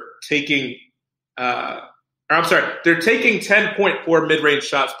they're taking, they're taking 10.4 mid-range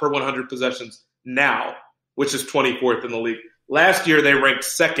shots per 100 possessions now, which is 24th in the league. Last year they ranked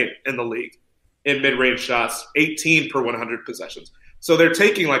second in the league in mid-range shots, 18 per 100 possessions. So they're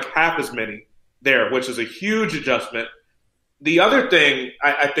taking like half as many there, which is a huge adjustment. The other thing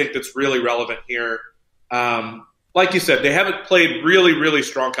I think that's really relevant here, like you said, they haven't played really, really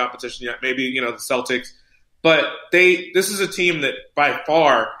strong competition yet. Maybe, the Celtics. But this is a team that by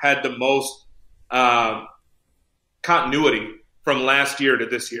far had the most continuity from last year to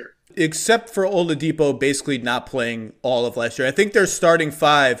this year. Except for Oladipo basically not playing all of last year. I think their starting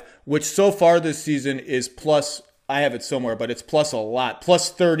five, which so far this season is plus, I have it somewhere, but it's plus a lot.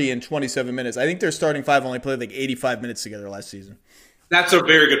 Plus 30 in 27 minutes. I think their starting five only played like 85 minutes together last season. That's a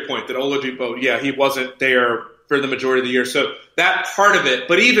very good point, that Oladipo, he wasn't there for the majority of the year. So that part of it,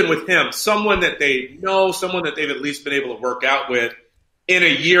 but even with him, someone that they know, someone that they've at least been able to work out with in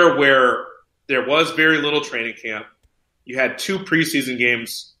a year where there was very little training camp. You had 2 preseason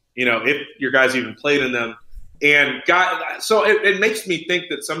games, if your guys even played in them. And so it makes me think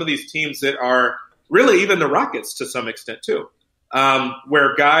that some of these teams that are really even the Rockets to some extent too,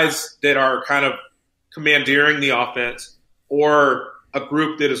 where guys that are kind of commandeering the offense, or a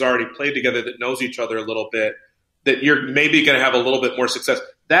group that has already played together that knows each other a little bit, that you're maybe going to have a little bit more success.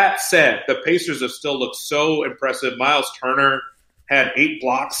 That said, the Pacers have still looked so impressive. Miles Turner had 8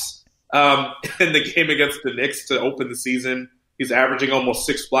 blocks in the game against the Knicks to open the season. He's averaging almost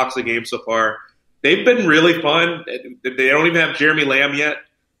 6 blocks a game so far. They've been really fun. They don't even have Jeremy Lamb yet.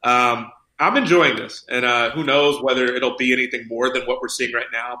 I'm enjoying this, and who knows whether it'll be anything more than what we're seeing right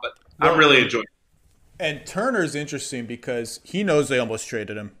now, but I'm really enjoying it. And Turner's interesting because he knows they almost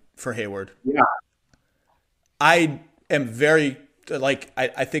traded him for Hayward. Yeah. I am very,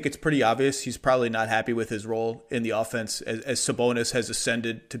 I think it's pretty obvious he's probably not happy with his role in the offense as Sabonis has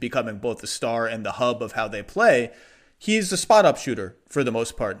ascended to becoming both the star and the hub of how they play. He's a spot-up shooter for the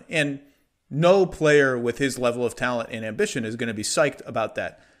most part, and no player with his level of talent and ambition is going to be psyched about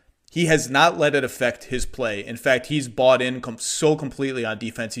that. He has not let it affect his play. In fact, he's bought in so completely on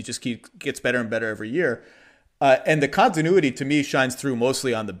defense. He just gets better and better every year. And the continuity to me shines through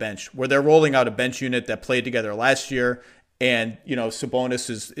mostly on the bench, where they're rolling out a bench unit that played together last year. And, Sabonis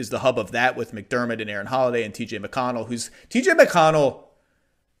is the hub of that with McDermott and Aaron Holiday and TJ McConnell, TJ McConnell,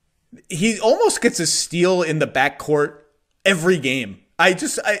 he almost gets a steal in the backcourt every game.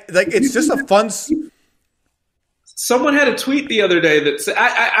 It's just a fun. Someone had a tweet the other day that said,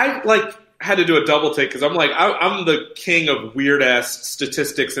 had to do a double take because I'm like, I'm the king of weird ass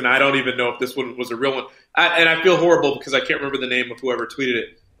statistics, and I don't even know if this one was a real one. And I feel horrible because I can't remember the name of whoever tweeted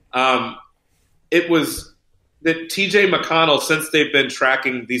it. It was that TJ McConnell, since they've been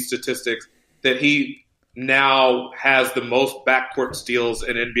tracking these statistics, that he now has the most backcourt steals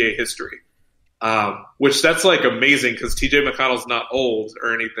in NBA history. Which that's like amazing because TJ McConnell's not old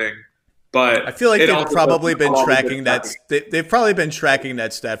or anything. But I feel like they've probably been tracking that. They've probably been tracking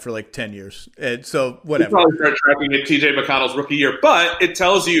that stat for like 10 years. And so whatever. They probably start tracking it TJ McConnell's rookie year, but it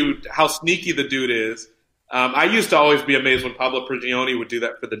tells you how sneaky the dude is. I used to always be amazed when Pablo Prigioni would do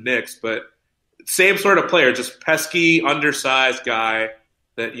that for the Knicks, but same sort of player, just pesky, undersized guy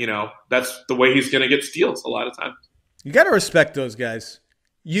that, that's the way he's going to get steals a lot of times. You got to respect those guys.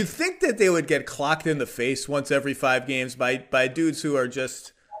 You'd think that they would get clocked in the face once every 5 games by dudes who are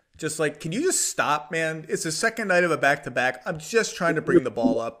just like, can you just stop, man? It's the second night of a back-to-back. I'm just trying to bring the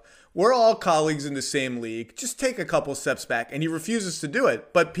ball up. We're all colleagues in the same league. Just take a couple steps back. And he refuses to do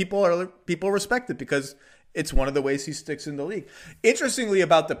it. But people respect it because it's one of the ways he sticks in the league. Interestingly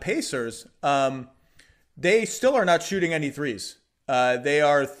about the Pacers, they still are not shooting any threes. They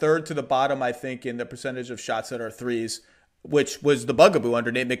are third to the bottom, I think, in the percentage of shots that are threes, which was the bugaboo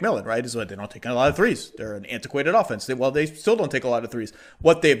under Nate McMillan, right? Is that they don't take a lot of threes. They're an antiquated offense. They still don't take a lot of threes.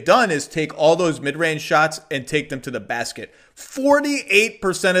 What they've done is take all those mid-range shots and take them to the basket.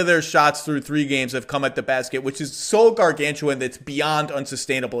 48% of their shots through 3 games have come at the basket, which is so gargantuan that it's beyond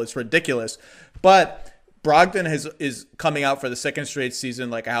unsustainable. It's ridiculous. But Brogdon is coming out for the second straight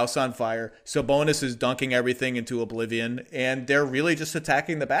season like a house on fire. Sabonis is dunking everything into oblivion, and they're really just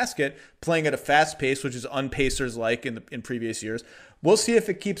attacking the basket, playing at a fast pace, which is un-Pacers-like in previous years. We'll see if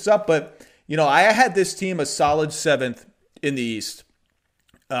it keeps up, but I had this team a solid 7th in the East.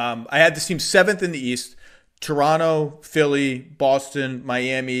 I had this team 7th in the East. Toronto, Philly, Boston,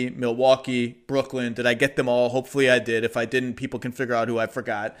 Miami, Milwaukee, Brooklyn. Did I get them all? Hopefully I did. If I didn't, people can figure out who I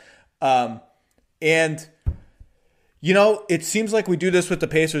forgot. And, it seems like we do this with the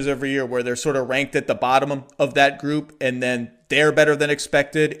Pacers every year where they're sort of ranked at the bottom of that group and then they're better than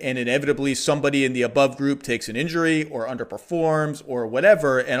expected. And inevitably somebody in the above group takes an injury or underperforms or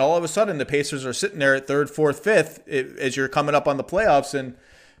whatever. And all of a sudden the Pacers are sitting there at 3rd, 4th, 5th as you're coming up on the playoffs. And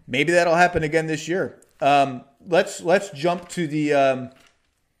maybe that'll happen again this year. Let's jump to the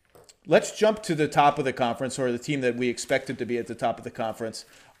top of the conference, or the team that we expected to be at the top of the conference.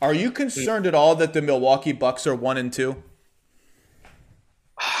 Are you concerned at all that the Milwaukee Bucks are 1-2?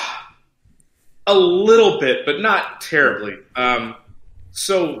 A little bit, but not terribly.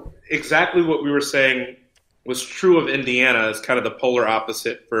 So exactly what we were saying was true of Indiana is kind of the polar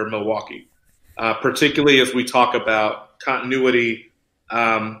opposite for Milwaukee, particularly as we talk about continuity.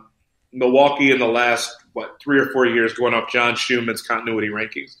 Milwaukee in the last, 3 or 4 years, going off John Schumann's continuity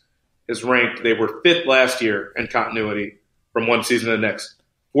rankings, is ranked. They were 5th last year in continuity from one season to the next.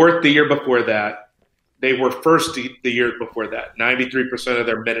 4th the year before that. They were 1st the year before that. 93% of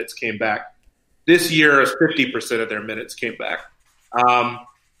their minutes came back. This year, 50% of their minutes came back.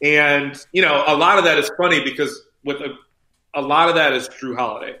 And, a lot of that is funny because a lot of that is Drew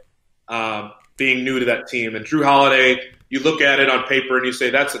Holiday being new to that team. And Drew Holiday, you look at it on paper and you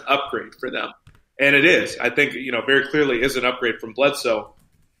say that's an upgrade for them. And it is. I think, very clearly is an upgrade from Bledsoe.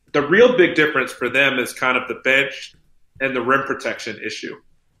 The real big difference for them is kind of the bench and the rim protection issue.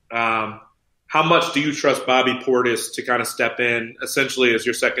 How much do you trust Bobby Portis to kind of step in essentially as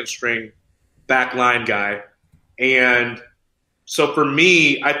your second string backline guy? And so for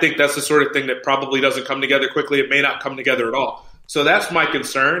me, I think that's the sort of thing that probably doesn't come together quickly. It may not come together at all. So that's my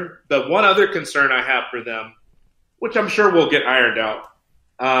concern. The one other concern I have for them, which I'm sure will get ironed out,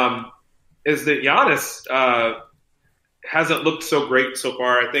 is that Giannis hasn't looked so great so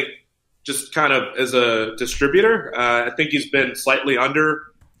far. I think just kind of as a distributor, I think he's been slightly under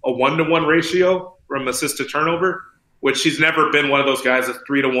a 1-to-1 ratio from assist to turnover, which he's never been one of those guys that's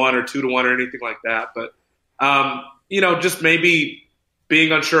 3-to-1 or 2-to-1 or anything like that. But, just maybe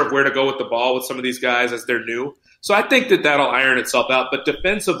being unsure of where to go with the ball with some of these guys as they're new. So I think that that'll iron itself out. But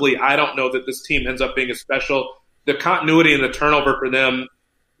defensively, I don't know that this team ends up being as special. The continuity and the turnover for them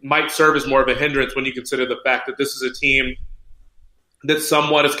might serve as more of a hindrance when you consider the fact that this is a team that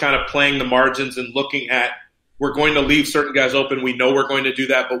somewhat is kind of playing the margins and looking at, we're going to leave certain guys open. We know we're going to do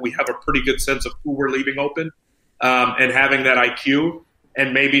that, but we have a pretty good sense of who we're leaving open, and having that IQ,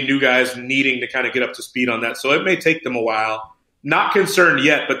 and maybe new guys needing to kind of get up to speed on that. So it may take them a while. Not concerned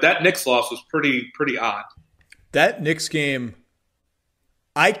yet, but that Knicks loss was pretty odd. That Knicks game,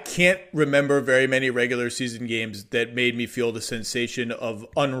 I can't remember very many regular season games that made me feel the sensation of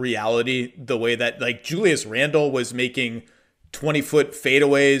unreality the way that, like, Julius Randle was making 20-foot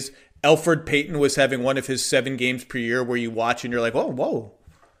fadeaways Elfrid Payton was having one of his 7 games per year where you watch and you're like, oh,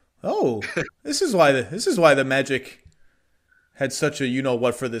 this is why the Magic had such a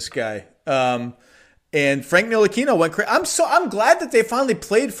you-know-what for this guy. And Frank Ntilikina went crazy. I'm glad that they finally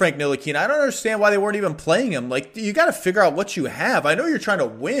played Frank Ntilikina. I don't understand why they weren't even playing him. Like, you got to figure out what you have. I know you're trying to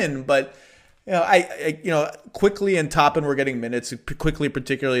win, but Quickly and Toppin were getting minutes. Quickly,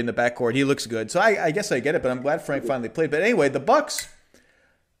 particularly in the backcourt, he looks good. So I guess I get it. But I'm glad Frank finally played. But anyway, the Bucks.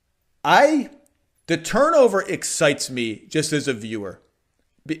 The turnover excites me just as a viewer.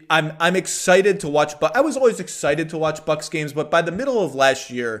 I'm excited to watch. But I was always excited to watch Bucks games. But by the middle of last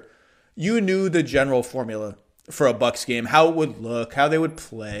year, you knew the general formula for a Bucks game, how it would look, how they would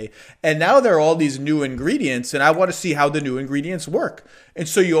play. And now there are all these new ingredients, and I want to see how the new ingredients work. And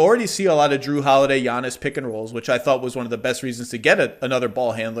so you already see a lot of Drew Holiday, Giannis pick and rolls, which I thought was one of the best reasons to get another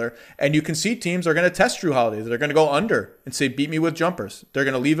ball handler. And you can see teams are going to test Drew Holiday. They're going to go under and say, beat me with jumpers. They're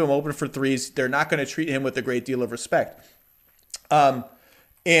going to leave him open for threes. They're not going to treat him with a great deal of respect.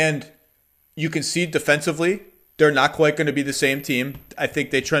 And you can see defensively, they're not quite going to be the same team. I think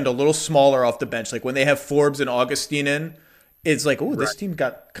they trend a little smaller off the bench. Like when they have Forbes and Augustine in, it's like, oh, this team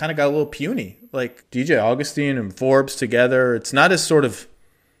got a little puny. Like DJ Augustine and Forbes together, it's not as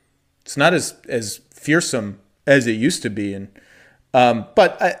fearsome as it used to be. And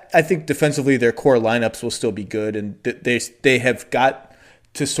but I think defensively their core lineups will still be good, and they have got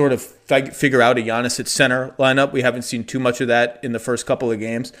to sort of figure out a Giannis at center lineup. We haven't seen too much of that in the first couple of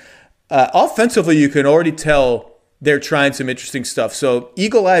games. Offensively, you can already tell they're trying some interesting stuff. So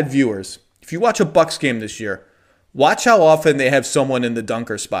eagle-eyed viewers, if you watch a Bucks game this year, watch how often they have someone in the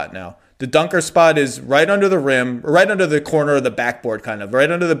dunker spot now. The dunker spot is right under the rim, right under the corner of the backboard, kind of,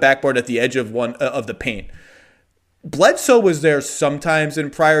 right under the backboard at the edge of the paint. Bledsoe was there sometimes in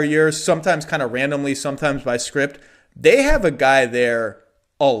prior years, sometimes kind of randomly, sometimes by script. They have a guy there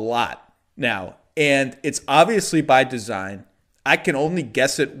a lot now, and it's obviously by design. I can only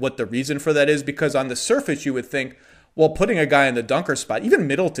guess at what the reason for that is, because on the surface you would think, well, putting a guy in the dunker spot, even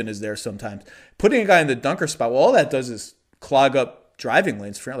Middleton is there sometimes. Putting a guy in the dunker spot, well, all that does is clog up driving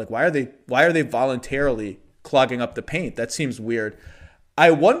lanes for him. Like, why are they voluntarily clogging up the paint? That seems weird.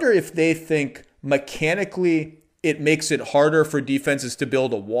 I wonder if they think mechanically it makes it harder for defenses to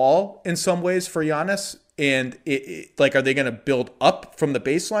build a wall in some ways for Giannis. And are they going to build up from the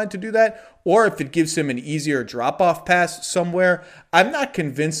baseline to do that? Or if it gives him an easier drop-off pass somewhere. I'm not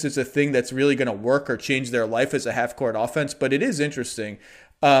convinced it's a thing that's really going to work or change their life as a half-court offense, but it is interesting.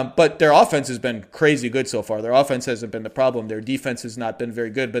 But their offense has been crazy good so far. Their offense hasn't been the problem. Their defense has not been very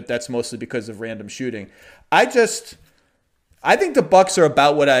good, but that's mostly because of random shooting. I think the Bucks are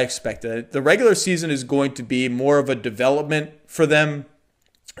about what I expected. The regular season is going to be more of a development for them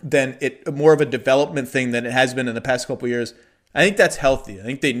more of a development thing than it has been in the past couple of years. I think that's healthy. I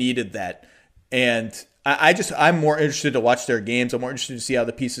think they needed that. And I'm more interested to watch their games. I'm more interested to see how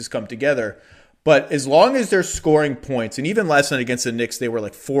the pieces come together. But as long as they're scoring points, and even last night against the Knicks, they were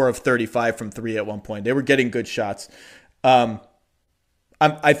like 4 of 35 from 3 at one point. They were getting good shots. I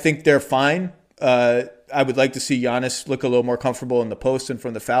think they're fine. I would like to see Giannis look a little more comfortable in the post and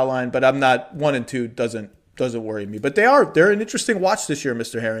from the foul line, but I'm not 1 and 2 doesn't worry me. But they're an interesting watch this year,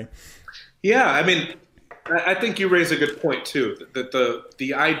 Mr. Herring. Yeah, I mean, I think you raise a good point too. That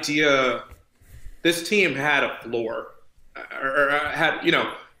the idea this team had a floor, or had,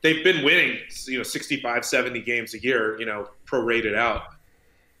 they've been winning 65, 70 games a year, prorated out.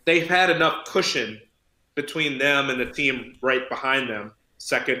 They've had enough cushion between them and the team right behind them,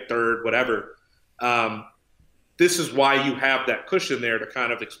 second, third, whatever. This is why you have that cushion there to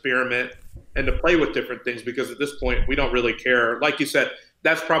kind of experiment and to play with different things, because at this point we don't really care. Like you said,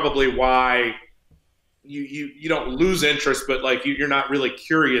 that's probably why you don't lose interest, but like you're not really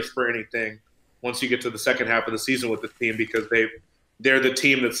curious for anything once you get to the second half of the season with the team, because they're the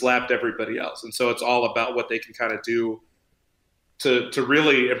team that slapped everybody else. And so it's all about what they can kind of do to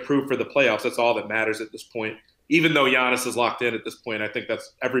really improve for the playoffs. That's all that matters at this point. Even though Giannis is locked in at this point, I think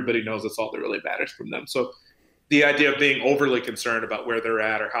everybody knows that's all that really matters from them. So the idea of being overly concerned about where they're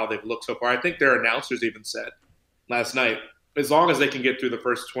at or how they've looked so far, I think their announcers even said last night, as long as they can get through the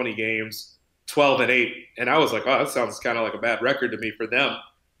first 20 games, 12-8, and I was like, oh, that sounds kind of like a bad record to me for them.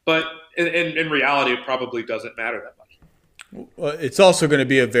 But in reality, it probably doesn't matter that much. Well, it's also going to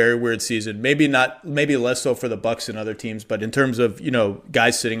be a very weird season. Maybe less so for the Bucks and other teams, but in terms of,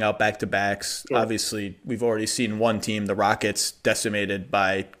 guys sitting out back-to-backs, sure. Obviously we've already seen one team, the Rockets, decimated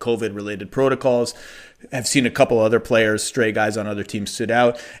by COVID-related protocols. I've seen a couple other players, stray guys on other teams, sit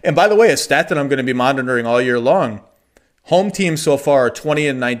out. And by the way, a stat that I'm going to be monitoring all year long, home teams so far are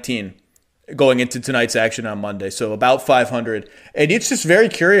 20-19 going into tonight's action on Monday. So about 500. And it's just very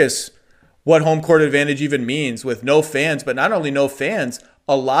curious what home court advantage even means with no fans, but not only no fans,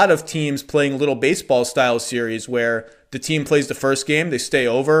 a lot of teams playing little baseball style series where the team plays the first game, they stay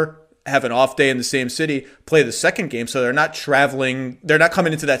over, have an off day in the same city, play the second game. So they're not traveling. They're not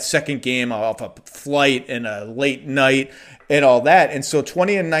coming into that second game off a flight and a late night and all that. And so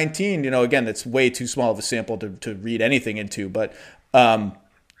 20 and 19, again, that's way too small of a sample to read anything into. But, we'll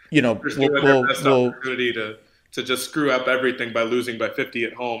opportunity to just screw up everything by losing by 50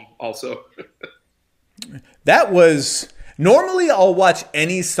 at home also. That was – normally I'll watch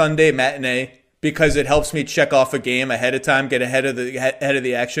any Sunday matinee because it helps me check off a game ahead of time, get ahead of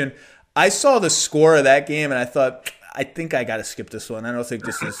the action. I saw the score of that game and I thought, I think I got to skip this one. I don't think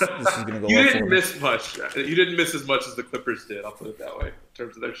this is going to go. You didn't miss much. You didn't miss as much as the Clippers did. I'll put it that way in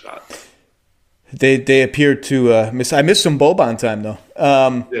terms of their shots. They appeared to miss. I missed some Boban time though.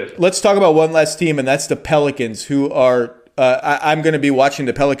 Let's talk about one last team, and that's the Pelicans, who are. I'm going to be watching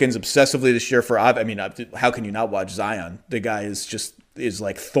the Pelicans obsessively this year. How can you not watch Zion? The guy is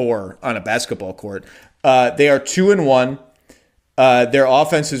like Thor on a basketball court. They are 2-1. Their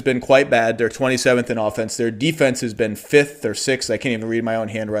offense has been quite bad. They're 27th in offense. Their defense has been 5th or 6th. I can't even read my own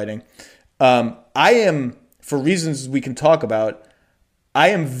handwriting. I am, for reasons we can talk about, I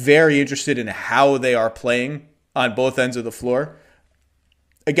am very interested in how they are playing on both ends of the floor.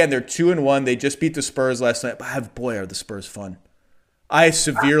 Again, they're 2-1. They just beat the Spurs last night. But boy, are the Spurs fun. I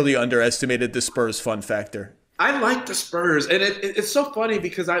severely underestimated the Spurs fun factor. I like the Spurs. And it's so funny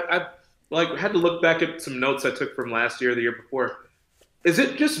because I had to look back at some notes I took from last year or the year before. Is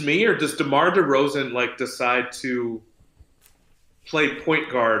it just me, or does DeMar DeRozan decide to play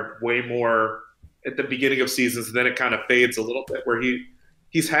point guard way more at the beginning of seasons, and then it kind of fades a little bit, where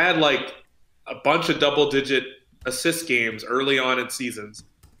he's had a bunch of double-digit assist games early on in seasons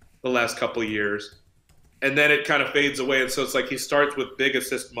the last couple of years, and then it kind of fades away, and so it's he starts with big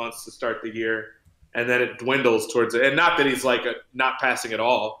assist months to start the year, and then it dwindles towards it. And not that he's not passing at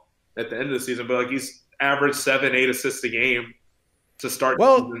all at the end of the season, but he's averaged 7-8 assists a game to start.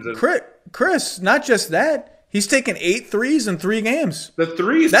 Well, Chris, not just that. He's taken 8 threes in 3 games. The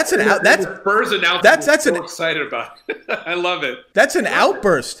threes. That's the Spurs announcement. I'm so excited about. I love it. That's an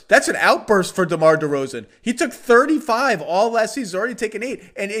outburst. That's an outburst for DeMar DeRozan. He took 35 all last season. He's already taken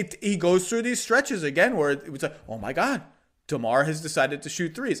 8, and he goes through these stretches again where it was oh my God, DeMar has decided to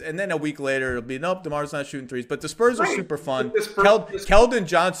shoot threes, and then a week later it'll be nope, DeMar's not shooting threes. But the Spurs are super fun. Keldon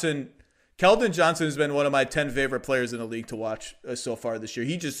Johnson has been one of my 10 favorite players in the league to watch so far this year.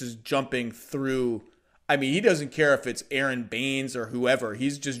 He just is jumping through. I mean, he doesn't care if it's Aaron Baines or whoever.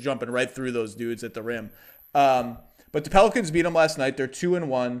 He's just jumping right through those dudes at the rim. But the Pelicans beat them last night. They're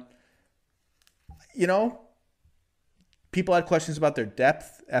 2-1. People had questions about their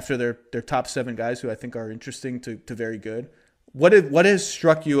depth after their top 7 guys, who I think are interesting to very good. What has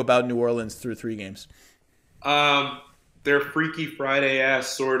struck you about New Orleans through 3 games? Their Freaky Friday ass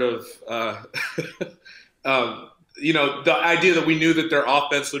sort of, the idea that we knew that their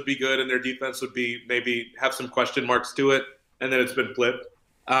offense would be good and their defense would be maybe have some question marks to it, and then it's been flipped.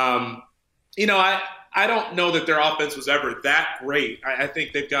 I don't know that their offense was ever that great. I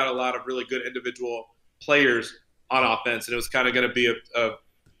think they've got a lot of really good individual players on offense, and it was kind of going to be a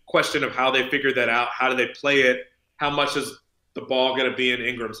question of how they figure that out. How do they play it? How much is the ball going to be in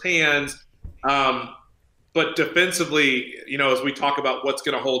Ingram's hands? But defensively, as we talk about what's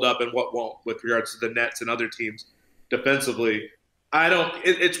going to hold up and what won't with regards to the Nets and other teams defensively,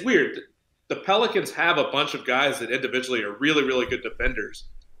 it's weird. The Pelicans have a bunch of guys that individually are really, really good defenders.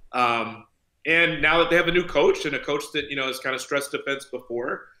 And now that they have a new coach and a coach that, has kind of stressed defense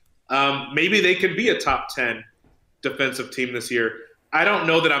before, maybe they can be a top 10 defensive team this year. I don't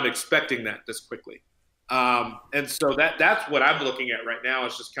know that I'm expecting that this quickly. And so that's what I'm looking at right now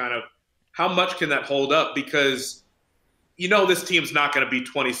is just kind of how much can that hold up? Because, this team's not going to be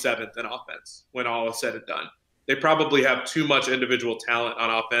 27th in offense when all is said and done. They probably have too much individual talent on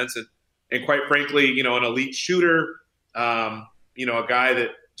offense. And quite frankly, an elite shooter, a guy that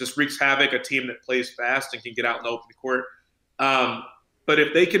just wreaks havoc, a team that plays fast and can get out in the open court. But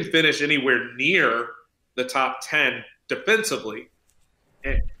if they can finish anywhere near the top 10 defensively,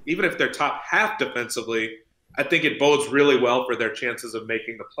 and even if they're top half defensively, I think it bodes really well for their chances of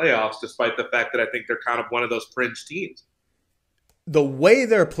making the playoffs, despite the fact that I think they're kind of one of those fringe teams. The way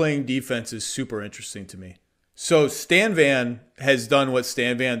they're playing defense is super interesting to me. So Stan Van has done what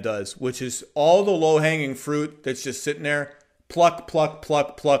Stan Van does, which is all the low-hanging fruit that's just sitting there, pluck, pluck,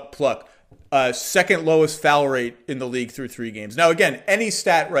 pluck, pluck, pluck. Second lowest foul rate in the league through 3 games. Now, again, any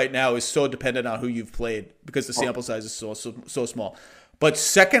stat right now is so dependent on who you've played because the sample size is so small. but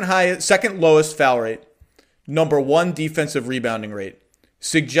second lowest foul rate, number 1 defensive rebounding rate,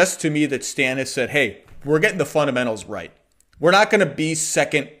 suggests to me that Stan has said, hey, we're getting the fundamentals right. We're not going to be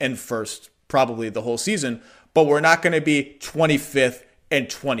second and first probably the whole season, but we're not going to be 25th and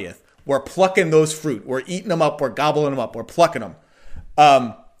 20th. We're plucking those fruit. We're eating them up. We're gobbling them up. We're plucking them.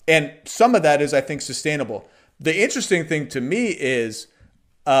 And some of that is, I think, sustainable. The interesting thing to me is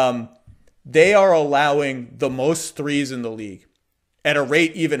they are allowing the most threes in the league at a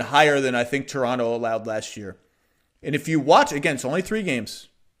rate even higher than I think Toronto allowed last year. And if you watch, again, it's only 3 games.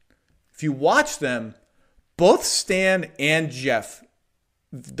 If you watch them, both Stan and Jeff,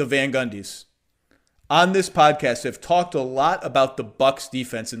 the Van Gundys, on this podcast have talked a lot about the Bucks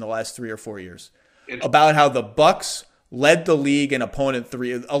defense in the last 3 or 4 years. About how the Bucks led the league in opponent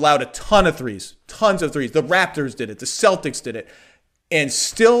three, allowed a ton of threes, tons of threes. The Raptors did it. The Celtics did it. And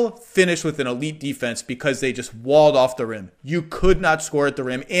still finished with an elite defense because they just walled off the rim. You could not score at the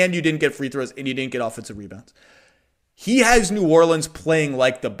rim, and you didn't get free throws, and you didn't get offensive rebounds. He has New Orleans playing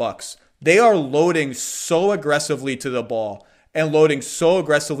like the Bucks. They are loading so aggressively to the ball and loading so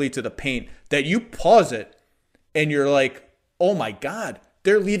aggressively to the paint that you pause it and you're like, oh my God,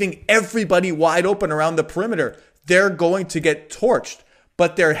 they're leaving everybody wide open around the perimeter. They're going to get torched.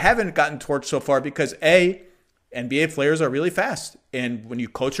 But they haven't gotten torched so far because A, NBA players are really fast. And when you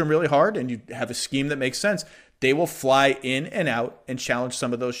coach them really hard and you have a scheme that makes sense, they will fly in and out and challenge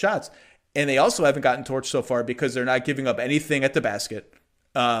some of those shots. And they also haven't gotten torched so far because they're not giving up anything at the basket.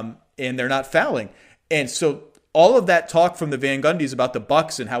 And they're not fouling. And so all of that talk from the Van Gundys about the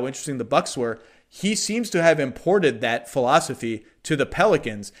Bucks and how interesting the Bucks were, he seems to have imported that philosophy to the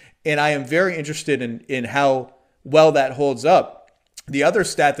Pelicans. And I am very interested in how well that holds up. The other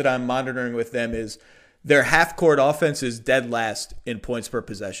stat that I'm monitoring with them is their half-court offense is dead last in points per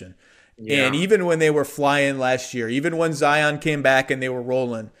possession. Yeah. And even when they were flying last year, even when Zion came back and they were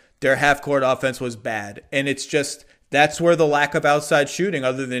rolling, their half-court offense was bad. And it's just, that's where the lack of outside shooting,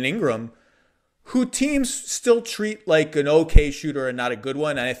 other than Ingram, who teams still treat like an okay shooter and not a good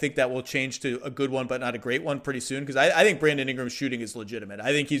one. And I think that will change to a good one, but not a great one pretty soon. Because I think Brandon Ingram's shooting is legitimate.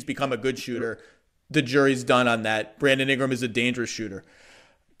 I think he's become a good shooter. The jury's done on that. Brandon Ingram is a dangerous shooter.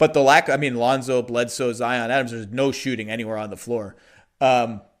 But the lack, Lonzo, Bledsoe, Zion, Adams, there's no shooting anywhere on the floor.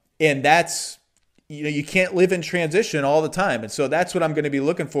 And that's, you can't live in transition all the time. And so that's what I'm going to be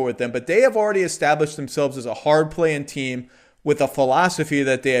looking for with them. But they have already established themselves as a hard-playing team with a philosophy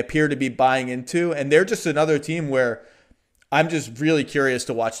that they appear to be buying into. And they're just another team where I'm just really curious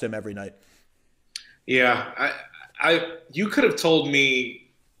to watch them every night. Yeah, you could have told me,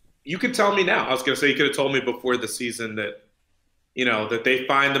 you could tell me now. I was going to say, you could have told me before the season that, that they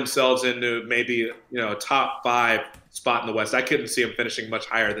find themselves into maybe, a top 5 spot in the West. I couldn't see them finishing much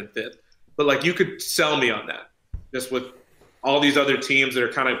higher than 5th. But, you could sell me on that. Just with all these other teams that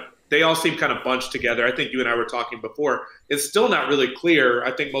are they all seem kind of bunched together. I think you and I were talking before. It's still not really clear.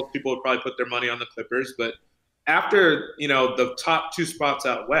 I think most people would probably put their money on the Clippers. But after, the top 2 spots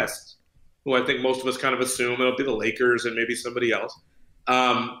out West, who I think most of us kind of assume it'll be the Lakers and maybe somebody else,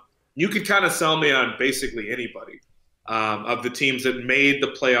 you could kind of sell me on basically anybody of the teams that made the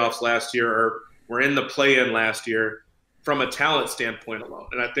playoffs last year or were in the play-in last year from a talent standpoint alone.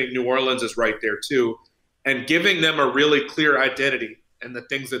 And I think New Orleans is right there too. And giving them a really clear identity and the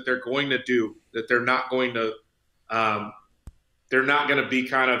things that they're going to do, that they're not going to be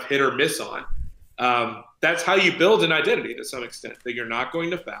kind of hit or miss on. That's how you build an identity to some extent, that you're not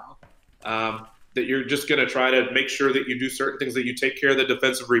going to foul, that you're just going to try to make sure that you do certain things, that you take care of the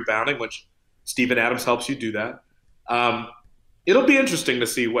defensive rebounding, which Steven Adams helps you do that. It'll be interesting to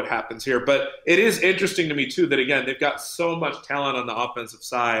see what happens here. But it is interesting to me, too, that, again, they've got so much talent on the offensive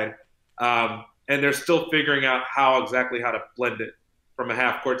side, and they're still figuring out how to blend it from a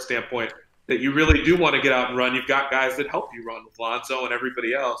half-court standpoint, that you really do want to get out and run. You've got guys that help you run with Lonzo and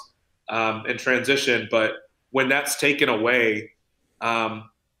everybody else in transition. But when that's taken away,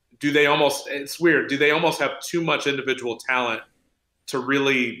 it's weird. Do they almost have too much individual talent to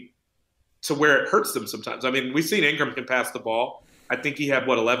where it hurts them sometimes? We've seen Ingram can pass the ball. I think he had,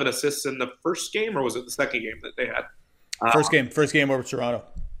 11 assists in the first game, or was it the second game that they had? First game over Toronto.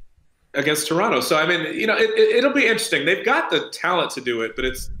 Against Toronto. So, it'll be interesting. They've got the talent to do it, but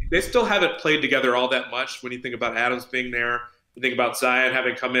they still haven't played together all that much. When you think about Adams being there, you think about Zion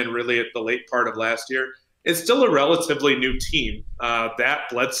having come in really at the late part of last year. It's still a relatively new team. That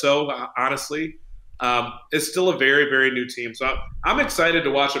Bledsoe, honestly, is still a very, very new team. So I'm excited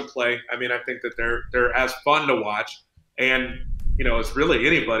to watch them play. I think that they're as fun to watch, and it's really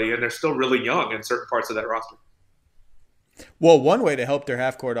anybody, and they're still really young in certain parts of that roster. Well, one way to help their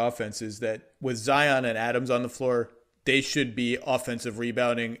half-court offense is that with Zion and Adams on the floor, they should be offensive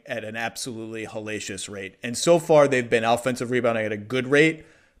rebounding at an absolutely hellacious rate. And so far, they've been offensive rebounding at a good rate.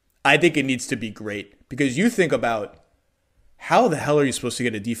 I think it needs to be great, because you think about how the hell are you supposed to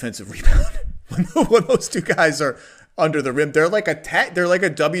get a defensive rebound when those two guys are under the rim? They're like a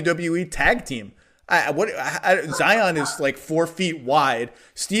WWE tag team. Zion is like 4 feet wide.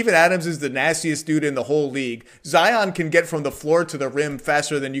 Steven Adams is the nastiest dude in the whole league. Zion can get from the floor to the rim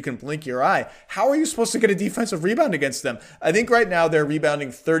faster than you can blink your eye. How are you supposed to get a defensive rebound against them? I think right now they're rebounding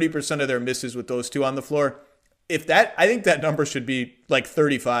 30% of their misses with those two on the floor. I think that number should be like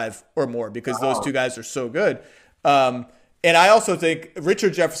 35 or more, because those two guys are so good. And I also think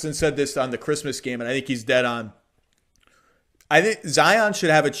Richard Jefferson said this on the Christmas game, and I think he's dead on. I think Zion should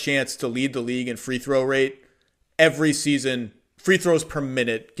have a chance to lead the league in free throw rate every season, free throws per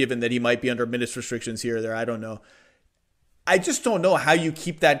minute, given that he might be under minutes restrictions here or there. I don't know. I just don't know how you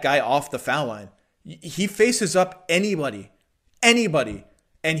keep that guy off the foul line. He faces up anybody,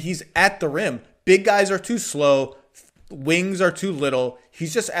 and he's at the rim. Big guys are too slow. Wings are too little.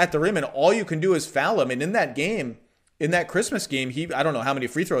 He's just at the rim, and all you can do is foul him. And in that game, in that Christmas game, I don't know how many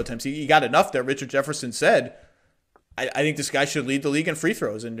free throw attempts. He got enough that Richard Jefferson said, I think this guy should lead the league in free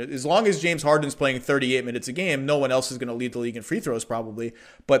throws. And as long as James Harden's playing 38 minutes a game, no one else is going to lead the league in free throws probably.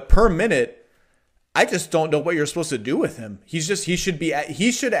 But per minute, I just don't know what you're supposed to do with him. He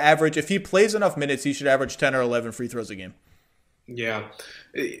should average, if he plays enough minutes, he should average 10 or 11 free throws a game. Yeah.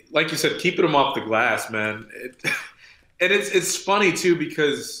 Like you said, keeping him off the glass, man. And it's funny too,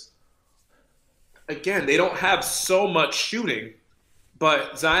 because again, they don't have so much shooting.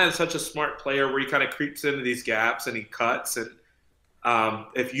 But Zion's such a smart player where he kind of creeps into these gaps and he cuts. And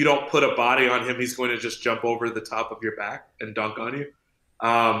if you don't put a body on him, he's going to just jump over the top of your back and dunk on you.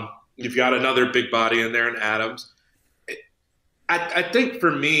 You've got another big body in there in Adams. I think for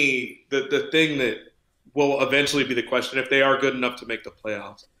me, the thing that will eventually be the question, if they are good enough to make the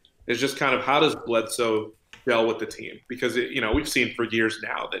playoffs, is just kind of how does Bledsoe gel with the team? Because, we've seen for years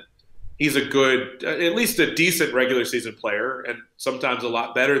now that he's a good, at least a decent regular season player, and sometimes a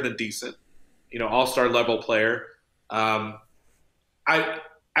lot better than decent, all-star level player. I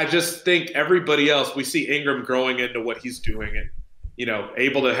just think everybody else, we see Ingram growing into what he's doing and,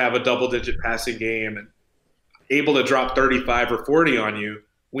 able to have a double-digit passing game and able to drop 35 or 40 on you.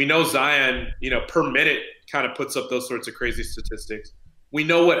 We know Zion, per minute kind of puts up those sorts of crazy statistics. We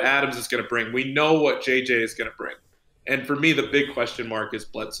know what Adams is going to bring. We know what JJ is going to bring. And for me, the big question mark is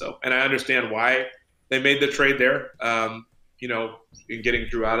Bledsoe. And I understand why they made the trade there, in getting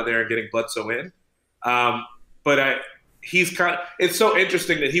Drew out of there and getting Bledsoe in. It's so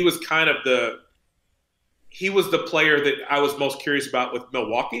interesting that he was the player that I was most curious about with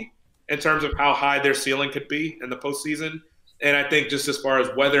Milwaukee in terms of how high their ceiling could be in the postseason. And I think just as far as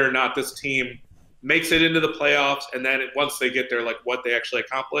whether or not this team makes it into the playoffs, and then once they get there, like what they actually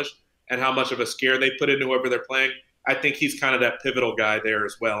accomplish and how much of a scare they put into whoever they're playing. I think he's kind of that pivotal guy there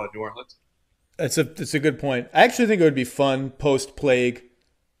as well in New Orleans. It's a good point. I actually think it would be fun post-plague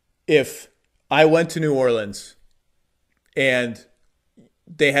if I went to New Orleans and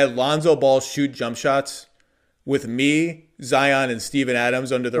they had Lonzo Ball shoot jump shots with me, Zion, and Steven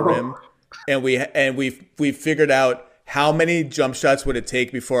Adams under the rim, and we figured out how many jump shots would it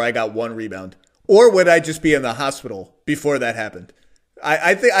take before I got one rebound, or would I just be in the hospital before that happened?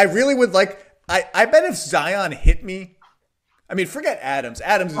 I think I really would like. I bet if Zion hit me, I mean, forget Adams.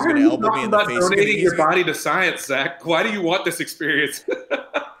 Adams is going to elbow me in the face. Donating your body to science, Zach. Why do you want this experience?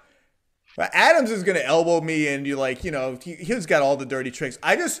 Adams is going to elbow me, and he's got all the dirty tricks.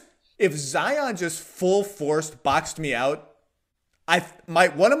 If Zion just full forced boxed me out,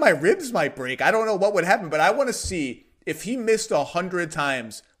 one of my ribs might break. I don't know what would happen, but I want to see if he missed 100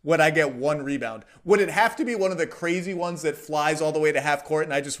 times. Would I get one rebound? Would it have to be one of the crazy ones that flies all the way to half court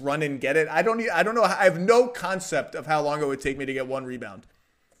and I just run and get it? I don't know. I have no concept of how long it would take me to get one rebound.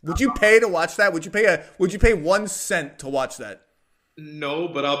 Would you pay to watch that? Would you pay 1 cent to watch that? No,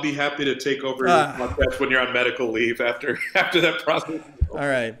 but I'll be happy to take over your podcast when you're on medical leave after that process. All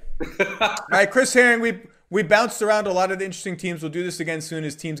right. All right, Chris Herring, we bounced around a lot of the interesting teams. We'll do this again soon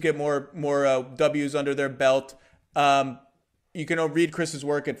as teams get more W's under their belt. You can read Chris's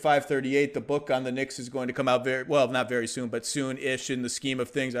work at 538. The book on the Knicks is going to come out not very soon, but soon-ish in the scheme of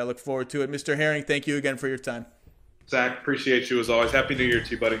things. I look forward to it. Mr. Herring, thank you again for your time. Zach, appreciate you as always. Happy New Year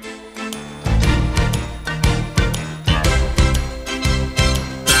to you, buddy.